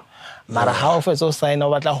tools. Yeah. But how first all signer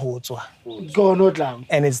what la hotswa. Go no lang.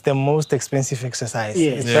 And it's the most expensive exercise.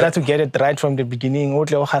 Yes. It's better to get it right from the beginning. Or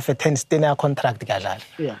have a 10-year contract.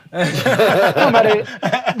 Yeah. No, but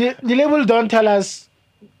the label don't tell us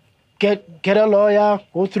get a lawyer,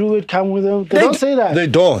 go through it, come with them. They don't say that. They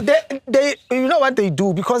don't. They you know what they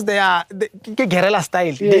do, because they guerrilla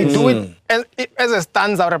style. They do it as a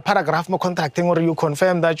stanza or a paragraph more contracting, or you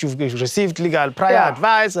confirm that you've received legal prior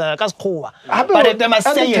advice. But they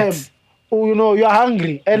must say it. Oh, you know, you're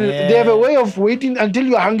hungry, and they have a way of waiting until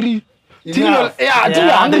you're hungry. Until you're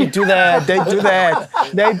hungry. They do that.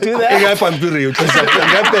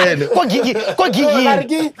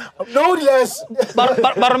 No less.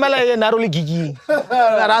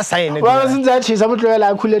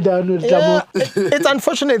 It's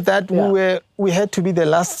unfortunate that we had to be the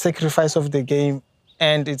last sacrifice of the game,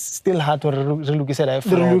 and it's still hard to relook at it.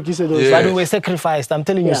 But we were sacrificed. I'm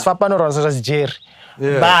telling you, Swapano was Jerry.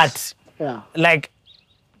 But like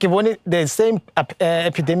the same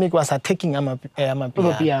epidemic was attacking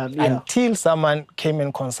Amapiano until someone came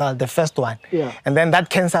and consulted the first one. And then that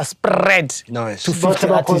cancer spread to 50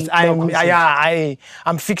 artists. I'm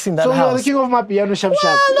fixing that house. So you're the king of Mapiano, sharp.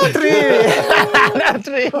 Not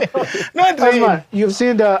really. Not really. Osman, you've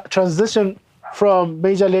seen the transition from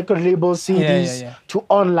major record labels, CDs, to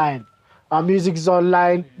online. Our music is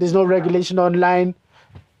online. There's no regulation online.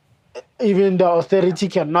 Even the authority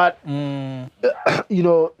cannot,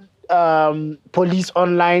 police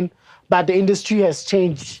online. But the industry has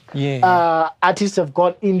changed. Artists have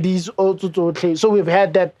got indies also to play. So we've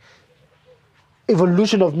had that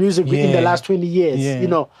evolution of music in the last 20 years. You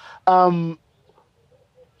know,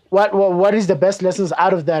 what is the best lessons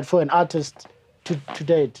out of that for an artist to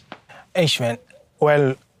date? Man,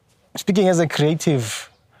 well, speaking as a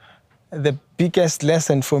creative, the biggest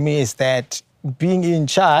lesson for me is that being in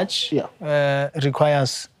charge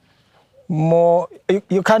requires more.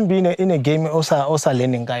 You can't be in a game also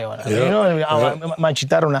learning guy. You know, my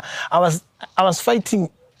guitar. I was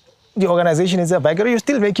fighting the organization is a you're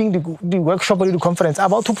still making the workshop or the conference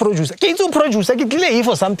about to produce. Can you produce? I can delay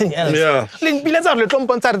for something else.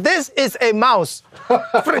 This is a mouse.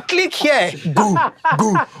 Click here. Go.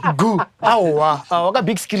 Oh, wow. I got a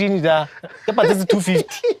big screen there. This is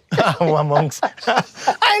 250. Monks.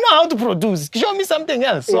 I know how to produce. Show me something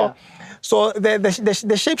else. So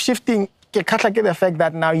the shape shifting the fact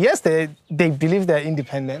that now, yes, they believe they're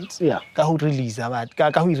independent. Yeah. Who release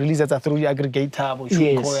that through the aggregator or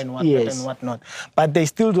and whatnot. But they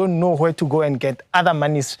still don't know where to go and get other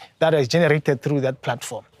monies that is generated through that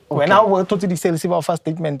platform. When I was totally sales of first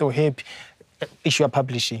statement or help issue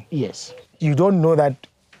publishing. Yes. You don't know that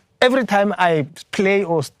every time I play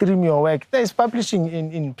or stream your work, there's publishing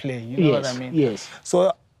in play. You know what I mean? Yes.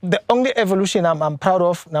 So the only evolution I'm proud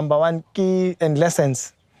of, number one, key and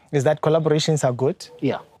lessons, is that collaborations are good.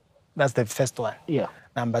 Yeah. That's the first one. Yeah.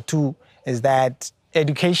 Number two is that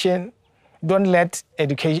education, don't let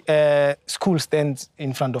school stand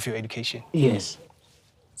in front of your education. Yes.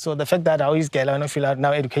 So the fact that I always get, I feel like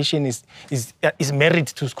now education is married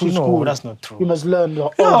to school. No, that's not true. You must learn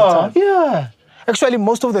all the time. Yeah. Actually,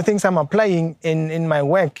 most of the things I'm applying in my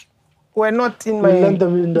work were not in my learn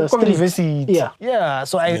them in the university. Yeah. Yeah.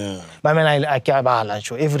 So I care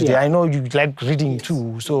about every day. I know you like reading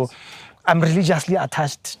too. So I'm religiously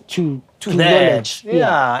attached to knowledge.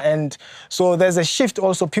 Yeah. And so there's a shift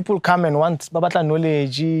also. People come and want babatla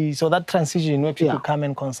knowledge. So that transition where people come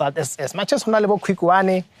and consult. As much as one quick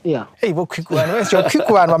one. Yeah. Hey, quick one. Where's your quick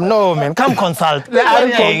one? No, man. Come consult. Yeah,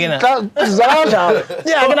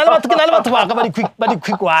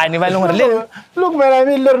 quick one. Look, man, I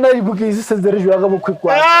mean, learn the book is the review quick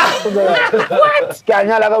one. What?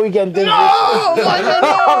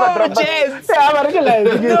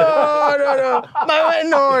 No,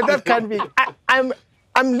 no, that can't be.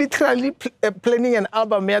 I'm literally planning an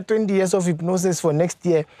album, 20 years of hypnosis for next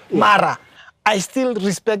year. Mara, I still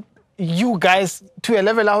respect you guys to a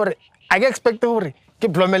level where I expect to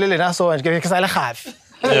keep blomelele so much because I have.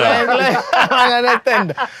 I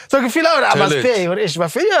understand. So you feel out I must pay.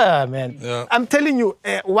 Yeah, man. Yeah. I'm telling you,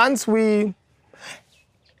 once we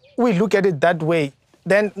look at it that way,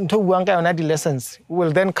 then the lessons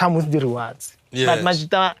will then come with the rewards. Yes. But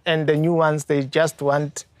Majida and the new ones, they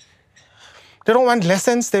don't want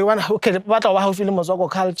lessons. They want, okay, what our film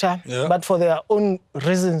MotswvkoCulture, but for their own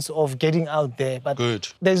reasons of getting out there. But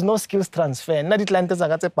there's no skills transfer.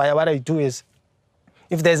 What I do is,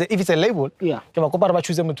 if it's a label,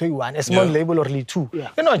 choose a small label or lead two.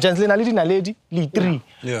 You know, Dinaledi, lead three.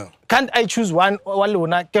 Yeah. Can't I choose one? If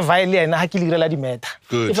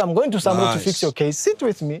I'm going to someone to fix your case, sit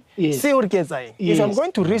with me. See what gets I. If I'm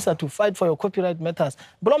going to research to fight for your copyright matters,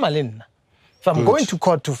 if I'm going to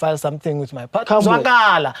court to file something with my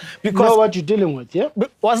partner, because know what you're dealing with, yeah?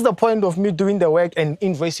 What's the point of me doing the work and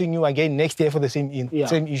invoicing you again next year for the same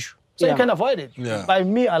issue? So you can avoid it by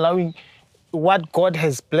me allowing what God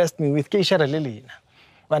has blessed me with.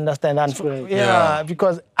 Understand? And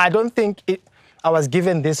because I don't think I was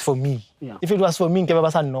given this for me. Yeah. If it was for me,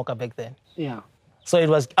 back then. Yeah. So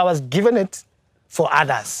I was given it for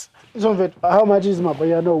others. So how much is my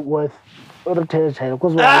piano worth? Because how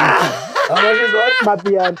much is what? My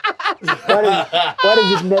piano. What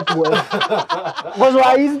is it net worth? Because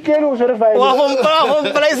why is it certified?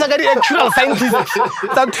 The actual scientist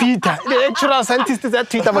that Twitter. The actual scientist is that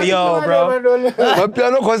Twitter. Yo, bro. My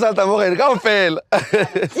piano concert, I'm going to fail.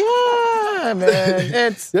 Yeah, man.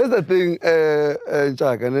 Here's the thing,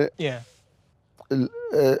 Jack. Yeah.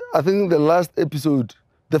 I think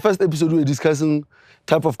the first episode, we were discussing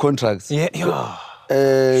type of contracts. Yeah.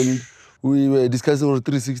 And we were discussing on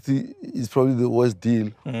 360 is probably the worst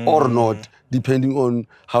deal or not, depending on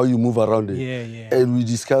how you move around it. Yeah. And we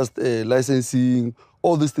discussed licensing,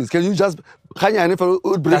 all these things. Can you just break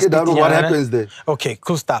it down on what happens there? Okay,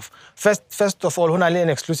 cool stuff. First of all, an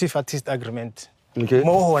exclusive artist agreement. Okay.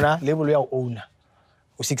 Label your owner.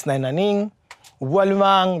 699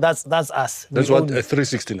 that's us. That's what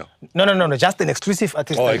 360 now. No. Just an exclusive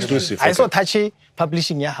artist. Oh, exclusive. I saw Tachi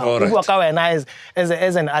publishing as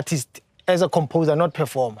an artist, as a composer, not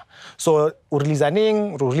performer. So we release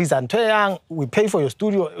we pay for your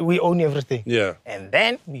studio, we own everything. Yeah. And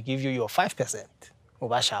then we give you your 5%.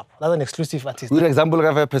 That's an exclusive artist. With example,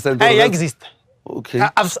 5%. I exist. Okay.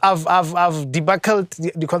 I've debunkled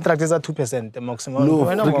the contract is at 2%, the maximum. No,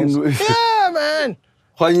 yeah, man.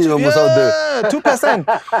 Why you almost out there?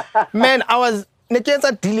 2%. Man, I was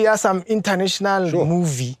dealing some international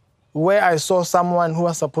movie where I saw someone who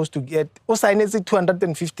was supposed to get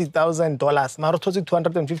 $250,000. Marotosi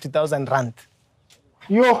 250,000 rand.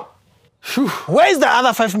 Yo. Where is the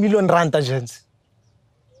other 5 million rand, agents?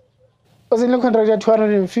 Was in the contract at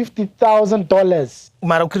 $250,000.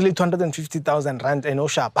 Marokili 250,000 rand and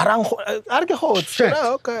Osha.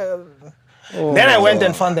 Okay. Then I went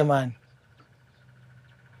and found the man.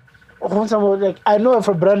 I know of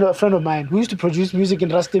a friend of mine who used to produce music in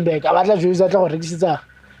Rustenburg.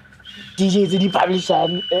 DJs di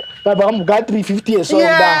publisher ba got 350 a song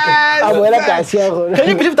Yes, da yes. Can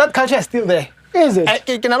you believe that culture is still there? Is it?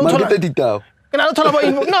 Can I Mara not ke 30 tao.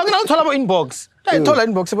 about inbox? I told her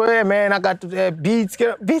inbox, "Hey, man, I got beats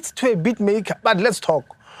to a beat maker, but let's talk."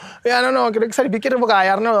 Yeah, I don't know. I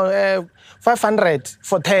don't know, 500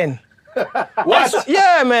 for 10. What?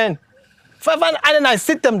 Yeah, man. 500, and then I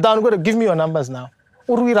sit them down. Go to give me your numbers now.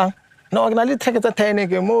 Urwirang. No, I'm gonna take it at 10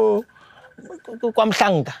 again. Mo, I'm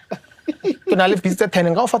sanga. Can I live beats at 10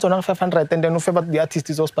 and go for 500 and then no favor the artist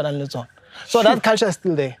is also on. So that culture is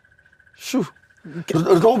still there. Shoo. Re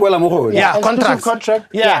tlo go boela mo go yone. Yeah, Exclusive contract.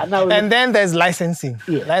 Yeah, now and then there's licensing.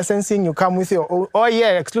 Yeah. Licensing, you come with your own. Oh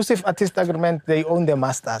yeah, exclusive artist agreement. They own the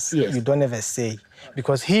masters. Yes. You don't have a say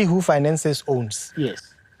because he who finances owns.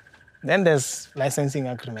 Yes. Then there's licensing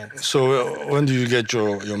agreements. So when do you get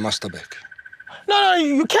your master back? No,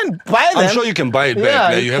 you can buy them. I'm sure you can buy it back. Yeah,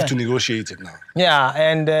 Like, you you have can. to negotiate it now. Yeah,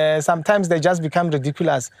 and sometimes they just become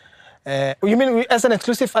ridiculous. You mean as an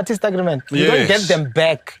exclusive artist agreement? You don't get Yes. them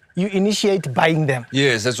back. You initiate buying them.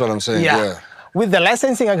 Yes, that's what I'm saying. Yeah. With the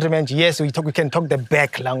licensing agreement, yes, we can talk the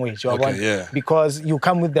back language. Okay, yeah. Because you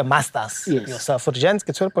come with the masters Yes. yourself. For Jens,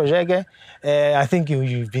 I think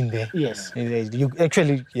you've been there. Yes. You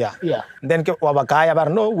actually, yeah. Yeah. Then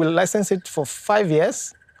no, we'll license it for 5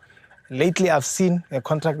 years. Lately, I've seen a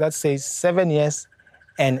contract that says 7 years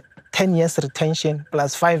and 10 years retention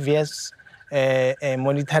plus 5 years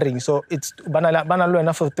monitoring. So it's banalo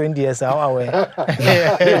enough for 20 years. How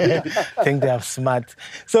I think they are smart.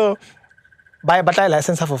 So buy a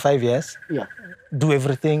license for 5 years. Yeah. Do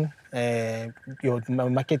everything. Your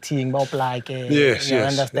marketing, Yes, you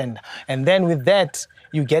yes. understand. And then with that,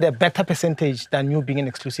 you get a better percentage than you being an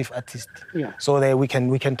exclusive artist. Yeah. So there we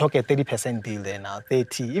can talk a 30% deal there now,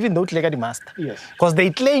 30, even though it's like the master. Yes. Because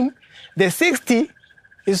they claim the 60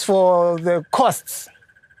 is for the costs.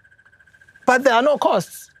 But there are no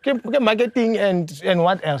costs. Marketing and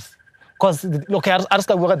what else? Because look,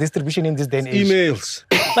 Arska work distribution in this day and age. Emails.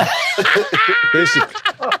 Basically.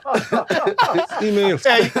 Emails.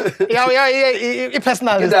 Yeah,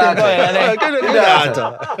 personal.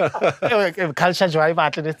 Culture drive,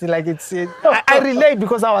 like it's. I relate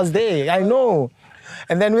because I was there. I know.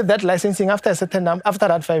 And then with that licensing, after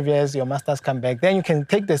that 5 years, your masters come back. Then you can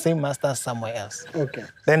take the same masters somewhere else. Okay.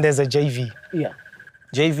 Then there's a JV. Yeah.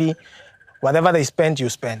 JV, whatever they spend, you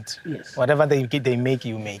spend. Yes. Whatever they make,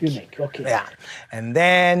 you make. You make, okay. Yeah. And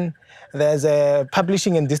then there's a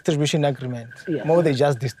publishing and distribution agreement. Yeah. More they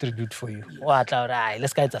just distribute for you. What? All right.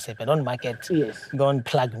 Let's get a separate. Don't market. Yes. Don't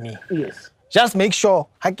plug me. Yes. Just make sure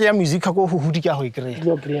hakia music go hudi kya hoy kare.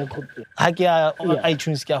 No great copy. Hakia Yeah.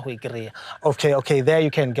 iTunes kya hoy kare. Okay, there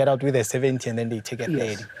you can get out with a 70 and then they take a 30.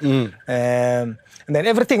 Yes. And then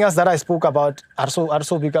everything else that I spoke about are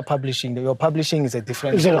so bigger publishing. Your publishing is a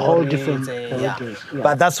different It's a whole story. different yeah. okay, yeah.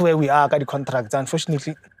 But that's where we are got the contracts.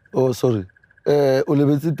 Unfortunately, Oh, sorry. O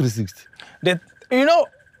lebetse 360. that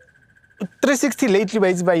 360 lately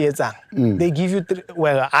by they give you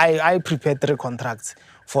I prepared 3 contracts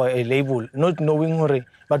for a label, not knowing hore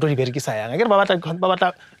but to berekisa yang. Again,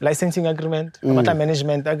 babata licensing agreement, babata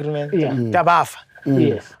management agreement, Yeah. tabafa.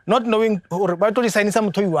 Yes. Not knowing hore but to sign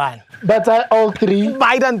some to one. But all three.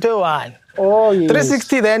 Buy them to one. Oh, yes.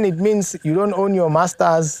 360 then it means you don't own your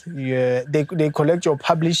masters. They collect your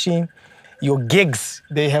publishing, your gigs.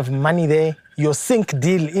 They have money there. Your sync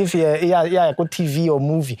deal, if you go TV or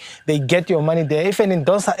movie, they get your money there. If an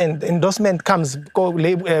endorsement comes, go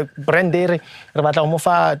brand there,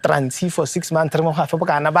 transi for 6 months,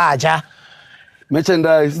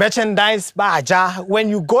 merchandise, baja. When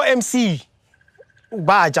you go MC,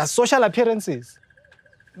 baja, social appearances,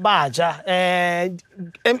 baja,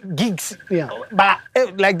 gigs, Yeah.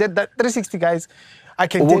 like that 360 guys. I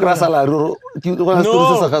can O tell bo kra you. salary.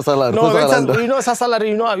 Salary,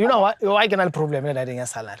 you know what? Why can I problem with that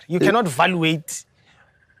salary? You cannot evaluate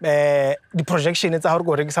the projection. It's how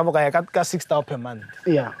go ka 6,000 per month.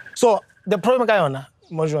 Yeah. So the problem ka yona,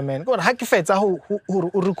 Mojo man, go ha ke fetsa ho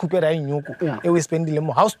recupera inyuku. Yeah. E we spend le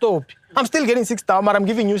mo. How stop? I'm still getting 6,000, but I'm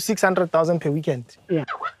giving you 600,000 per weekend. Yeah.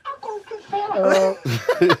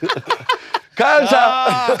 Culture.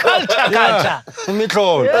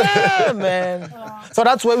 Mikron. Yeah, man. So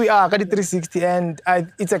that's where we are, Kadi 360, and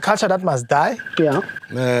it's a culture that must die. Yeah.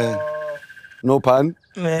 Man. No pun.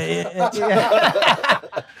 Yeah.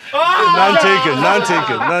 None taken.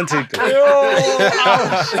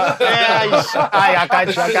 I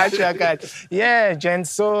got you. Yeah, Jen.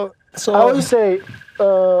 So I always say,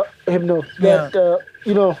 Hypno, that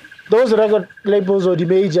those record labels or the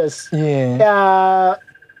majors,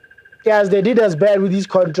 yes, they did us bad with these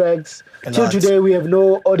contracts. Till today, we have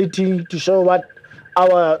no auditing to show what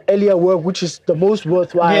our earlier work, which is the most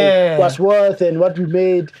worthwhile, Yeah. was worth and what we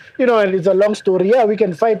made, you know, and it's a long story. Yeah, we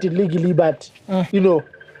can fight it legally, but you know,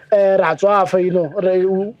 you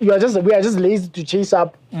know, we are just lazy to chase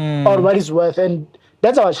up on what is worth, and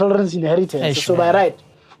that's our children's inheritance. Eish, So by man. right,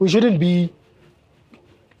 we shouldn't be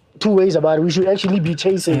two ways about it. We should actually be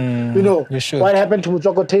chasing, you know, you should. what happened to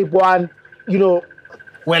Motswvko Tape 1, you know,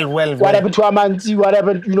 Well. what happened to Amanzi, what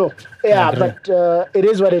happened, you know. Yeah, but it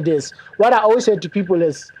is what it is. What I always say to people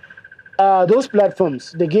is, those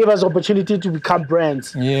platforms, they gave us opportunity to become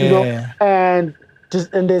brands, you know, Yeah. and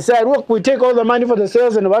they said, look, we take all the money for the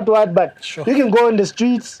sales and what, but Sure. you can go in the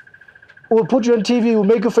streets, we'll put you on TV, we'll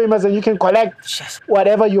make you famous, and you can collect Yes.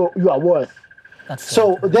 whatever you are worth. That's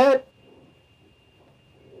So that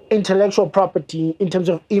intellectual property in terms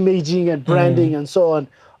of imaging and branding and so on,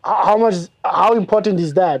 how important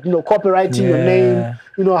is that? You know, copywriting your name,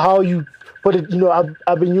 you know, how you put it, you know,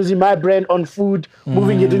 I've been using my brand on food,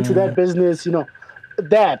 moving it into that business, you know,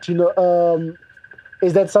 that, you know,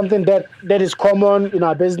 is that something that is common in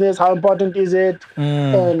our business? How important is it?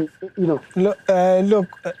 And, you know. Look,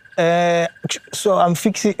 so I'm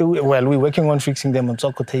fixing, well, we're working on fixing the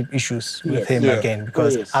Motswvko Tape issues with him again,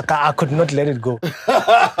 because Yes. I could not let it go.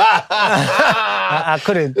 I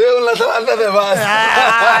couldn't.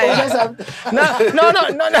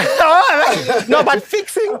 No, but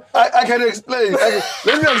fixing. I can explain. Let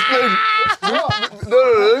me explain. No,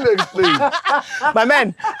 let me explain. My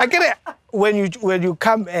man, I get it. When you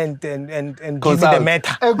come and give me the Consult.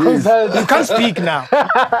 matter, Consult. you can't speak now.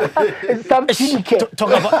 It's some syndicate.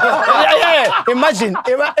 Talk about Imagine,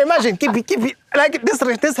 keep it like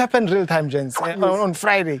this happened real time, gents. On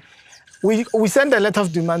Friday, we sent a letter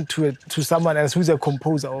of demand to someone else who's a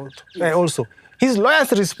composer also. His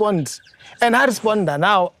lawyers respond, and I respond.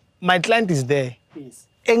 Now my client is there, Yes.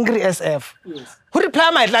 angry SF. Yes. Who reply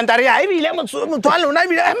my client? I'm like,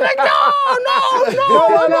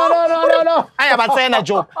 No. I have a sign a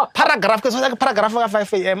job. Paragraph, because like paragraph of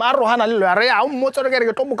 5 a.m. I'm like,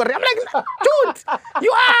 dude,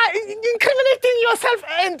 you are incriminating yourself,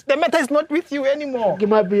 and the matter is not with you anymore. Give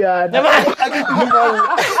my beard. and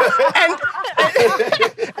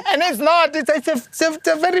it's not. It's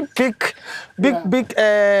a very big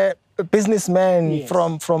businessman Yes.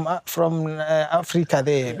 from Africa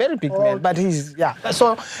there, very big man. But he's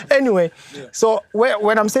So anyway, so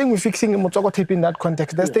when I'm saying we're fixing Motswvko Tape in that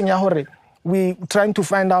context, that's thing we trying to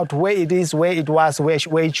find out where it is, where it was, where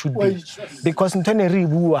it should be, because in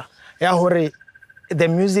the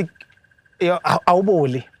music, we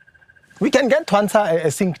can get Twansa a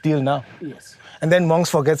sync deal now. Yes. And then Monks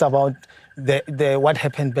forgets about the what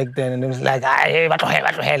happened back then, and it was like, hey, what the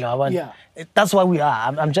hell? Yeah. That's why we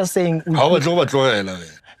are. I'm just saying. How about Tloela?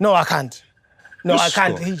 No, I can't. No, I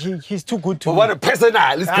can't. Sure. He's too good to But me. what a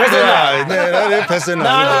personal. It's personal.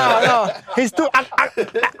 No. He's too.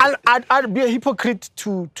 I'd be a hypocrite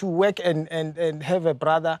to work and have a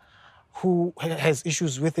brother who has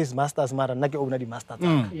issues with his masters, mara nake own the masters.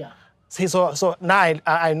 Yeah. See, so now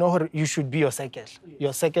I know you should be your circle.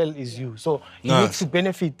 Your circle is you. So you need to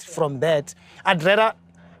benefit from that. I'd rather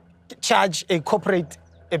charge a corporate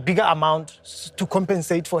a bigger amount to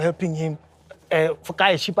compensate for helping him for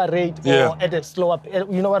a cheaper rate or at a slower.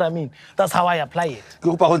 You know what I mean? That's how I apply it.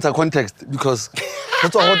 Go back into context, because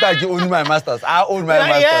that's what I own my masters. I own my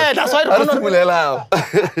masters. Yeah, that's why.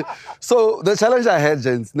 So the challenge I had,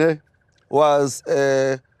 gents, was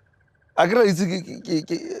I get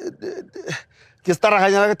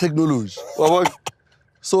technology.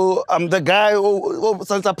 So I'm the guy who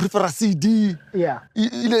since I prefer a CD. Yeah.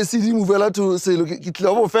 Il est CD move to say look ke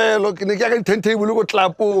tla bo fela ke ne ke ga turntable go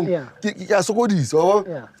clapong Yeah. ke a sokodisa.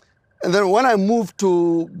 Yeah. And then when I moved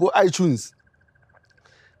to iTunes,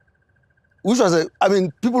 which was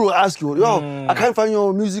people will ask you, yo, I can't find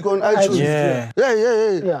your music on iTunes.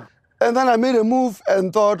 Yeah. And then I made a move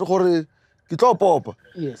and thought, gore ke tlo pop.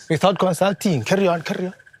 Yes. Without consulting. Carry on.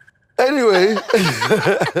 Anyway,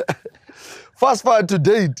 fast forward to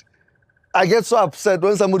date, I get so upset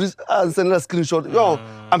when somebody sends a screenshot. Yo,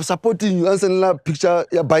 I'm supporting you, and sending a picture,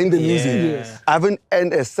 you're buying the music. Yes. I haven't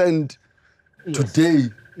earned a cent today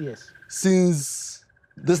Yes. since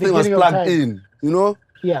this thing was Beginning of plugged time. in, you know?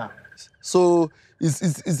 Yeah. So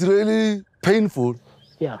it's really painful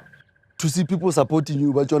Yeah. to see people supporting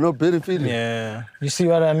you, but you're not benefiting. Yeah, you see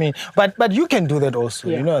what I mean. But you can do that also.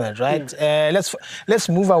 You know that, right? Let's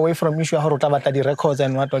move away from issue of the records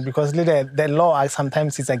and whatnot, because the law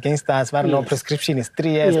sometimes is against us. But no, prescription is 3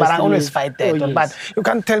 years. But I always fight that. But you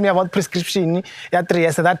can't tell me about prescription. 3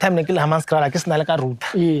 years at that time. Yes.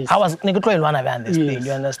 I was understand.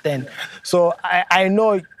 You understand? So I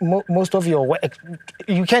know most of your work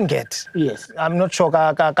you can get. Yes. I'm not sure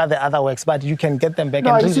the other works, but you can get them back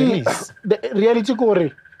and re-release. The reality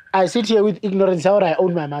core, I sit here with ignorance how I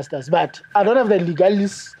own my masters, but I don't have the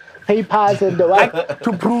legalist papers and the what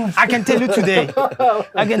to prove. I can tell you today.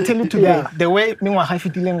 The way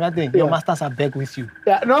your masters are back with you.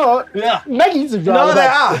 Yeah, no. Yeah. No, they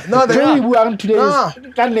are. No, they are.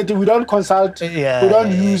 Today we don't consult. Yeah, we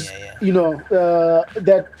don't use,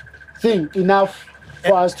 that thing enough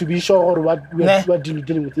for us to be sure what we're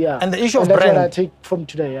dealing with. Yeah. And the issue of that's brand. what I take from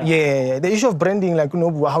today. Yeah. The issue of branding, like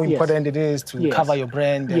how important it is to cover your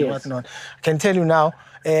brand and whatnot. I can tell you now.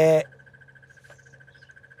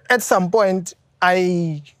 At some point,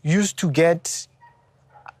 I used to get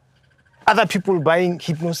other people buying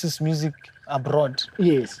Hypnosis music abroad.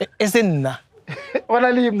 Yes. Isn't What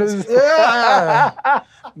are Hypnosis? Yeah.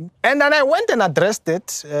 And then I went and addressed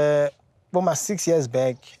it almost 6 years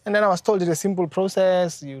back. And then I was told it's a simple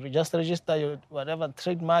process. You just register your whatever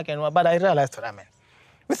trademark and what. But I realized,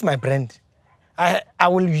 with my brand, I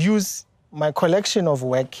will use my collection of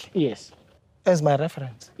work as my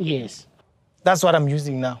reference. Yes. That's what I'm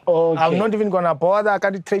using now. Okay. I'm not even gonna bother. I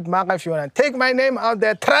got the trademark. If you wanna take my name out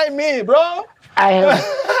there, try me, bro. I have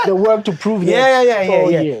the work to prove that.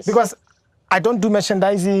 Yeah. Yes. Because I don't do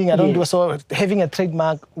merchandising. I don't do so. Having a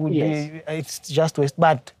trademark would be it's just waste.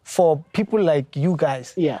 But for people like you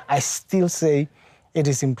guys, I still say it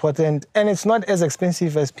is important, and it's not as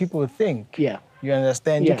expensive as people think. Yeah. You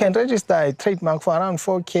understand? You can register a trademark for around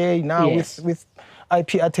 4K now with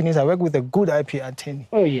IP attorneys. I work with a good IP attorney.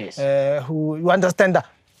 Oh, yes. Who you understand that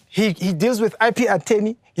he deals with IP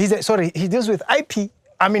attorney. He deals with IP.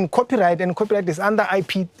 I mean copyright, and copyright is under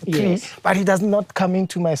IP3, but he does not come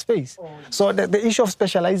into my space. So the issue of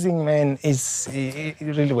specializing, man, it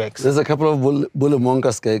really works. There's a couple of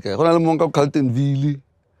Lemonka skate. Lemonka Culture.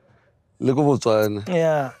 Look at what's on.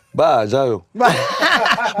 Yeah. Ba jayo. Ba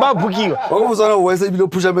bukiwa. Wako msana uweze bilo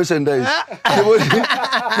pusha merchandise.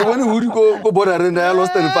 Kiboni hudi ko border and I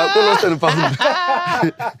lost and found.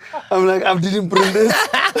 I'm like, I didn't print this.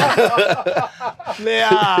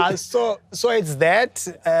 Yeah, so it's that.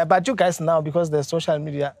 But you guys now, because there's social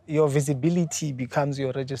media, your visibility becomes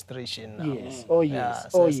your registration now. Yes. Oh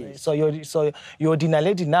yes. So you're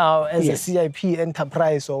Dinaledi now as a CIP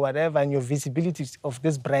enterprise or whatever, and your visibility of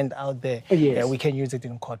this brand out there. We can use it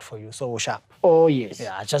in court for you. So sharp. Oh yes.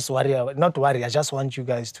 Yeah, I just not worry. I just want you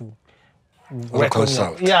guys to work on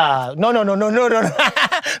consult.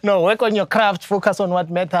 No, work on your craft, focus on what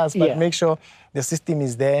matters, but make sure the system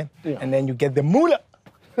is there, and then you get the moolah.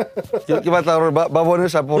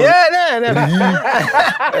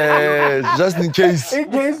 Just in case.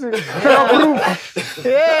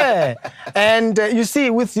 Yeah. And you see,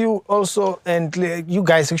 with you also, and you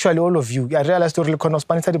guys, actually all of you, I realized to really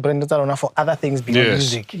the brand for other things beyond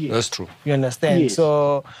music. That's true. You understand? Yes.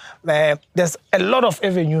 So there's a lot of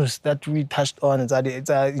avenues that we touched on. It's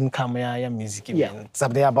income, music. It's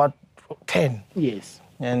up there about 10. Yes.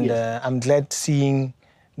 And I'm glad seeing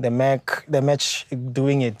the match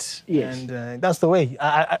doing it. Yes. And that's the way.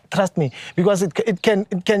 I trust me, because it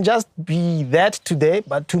can just be that today,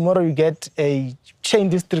 but tomorrow you get a chain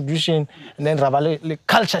distribution, and then Rabale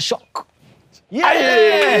culture shock. Yeah.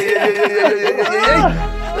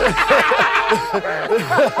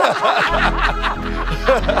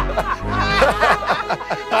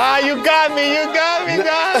 You got me, guys.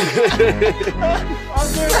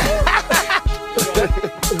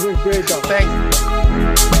 Great job.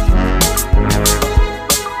 Thanks.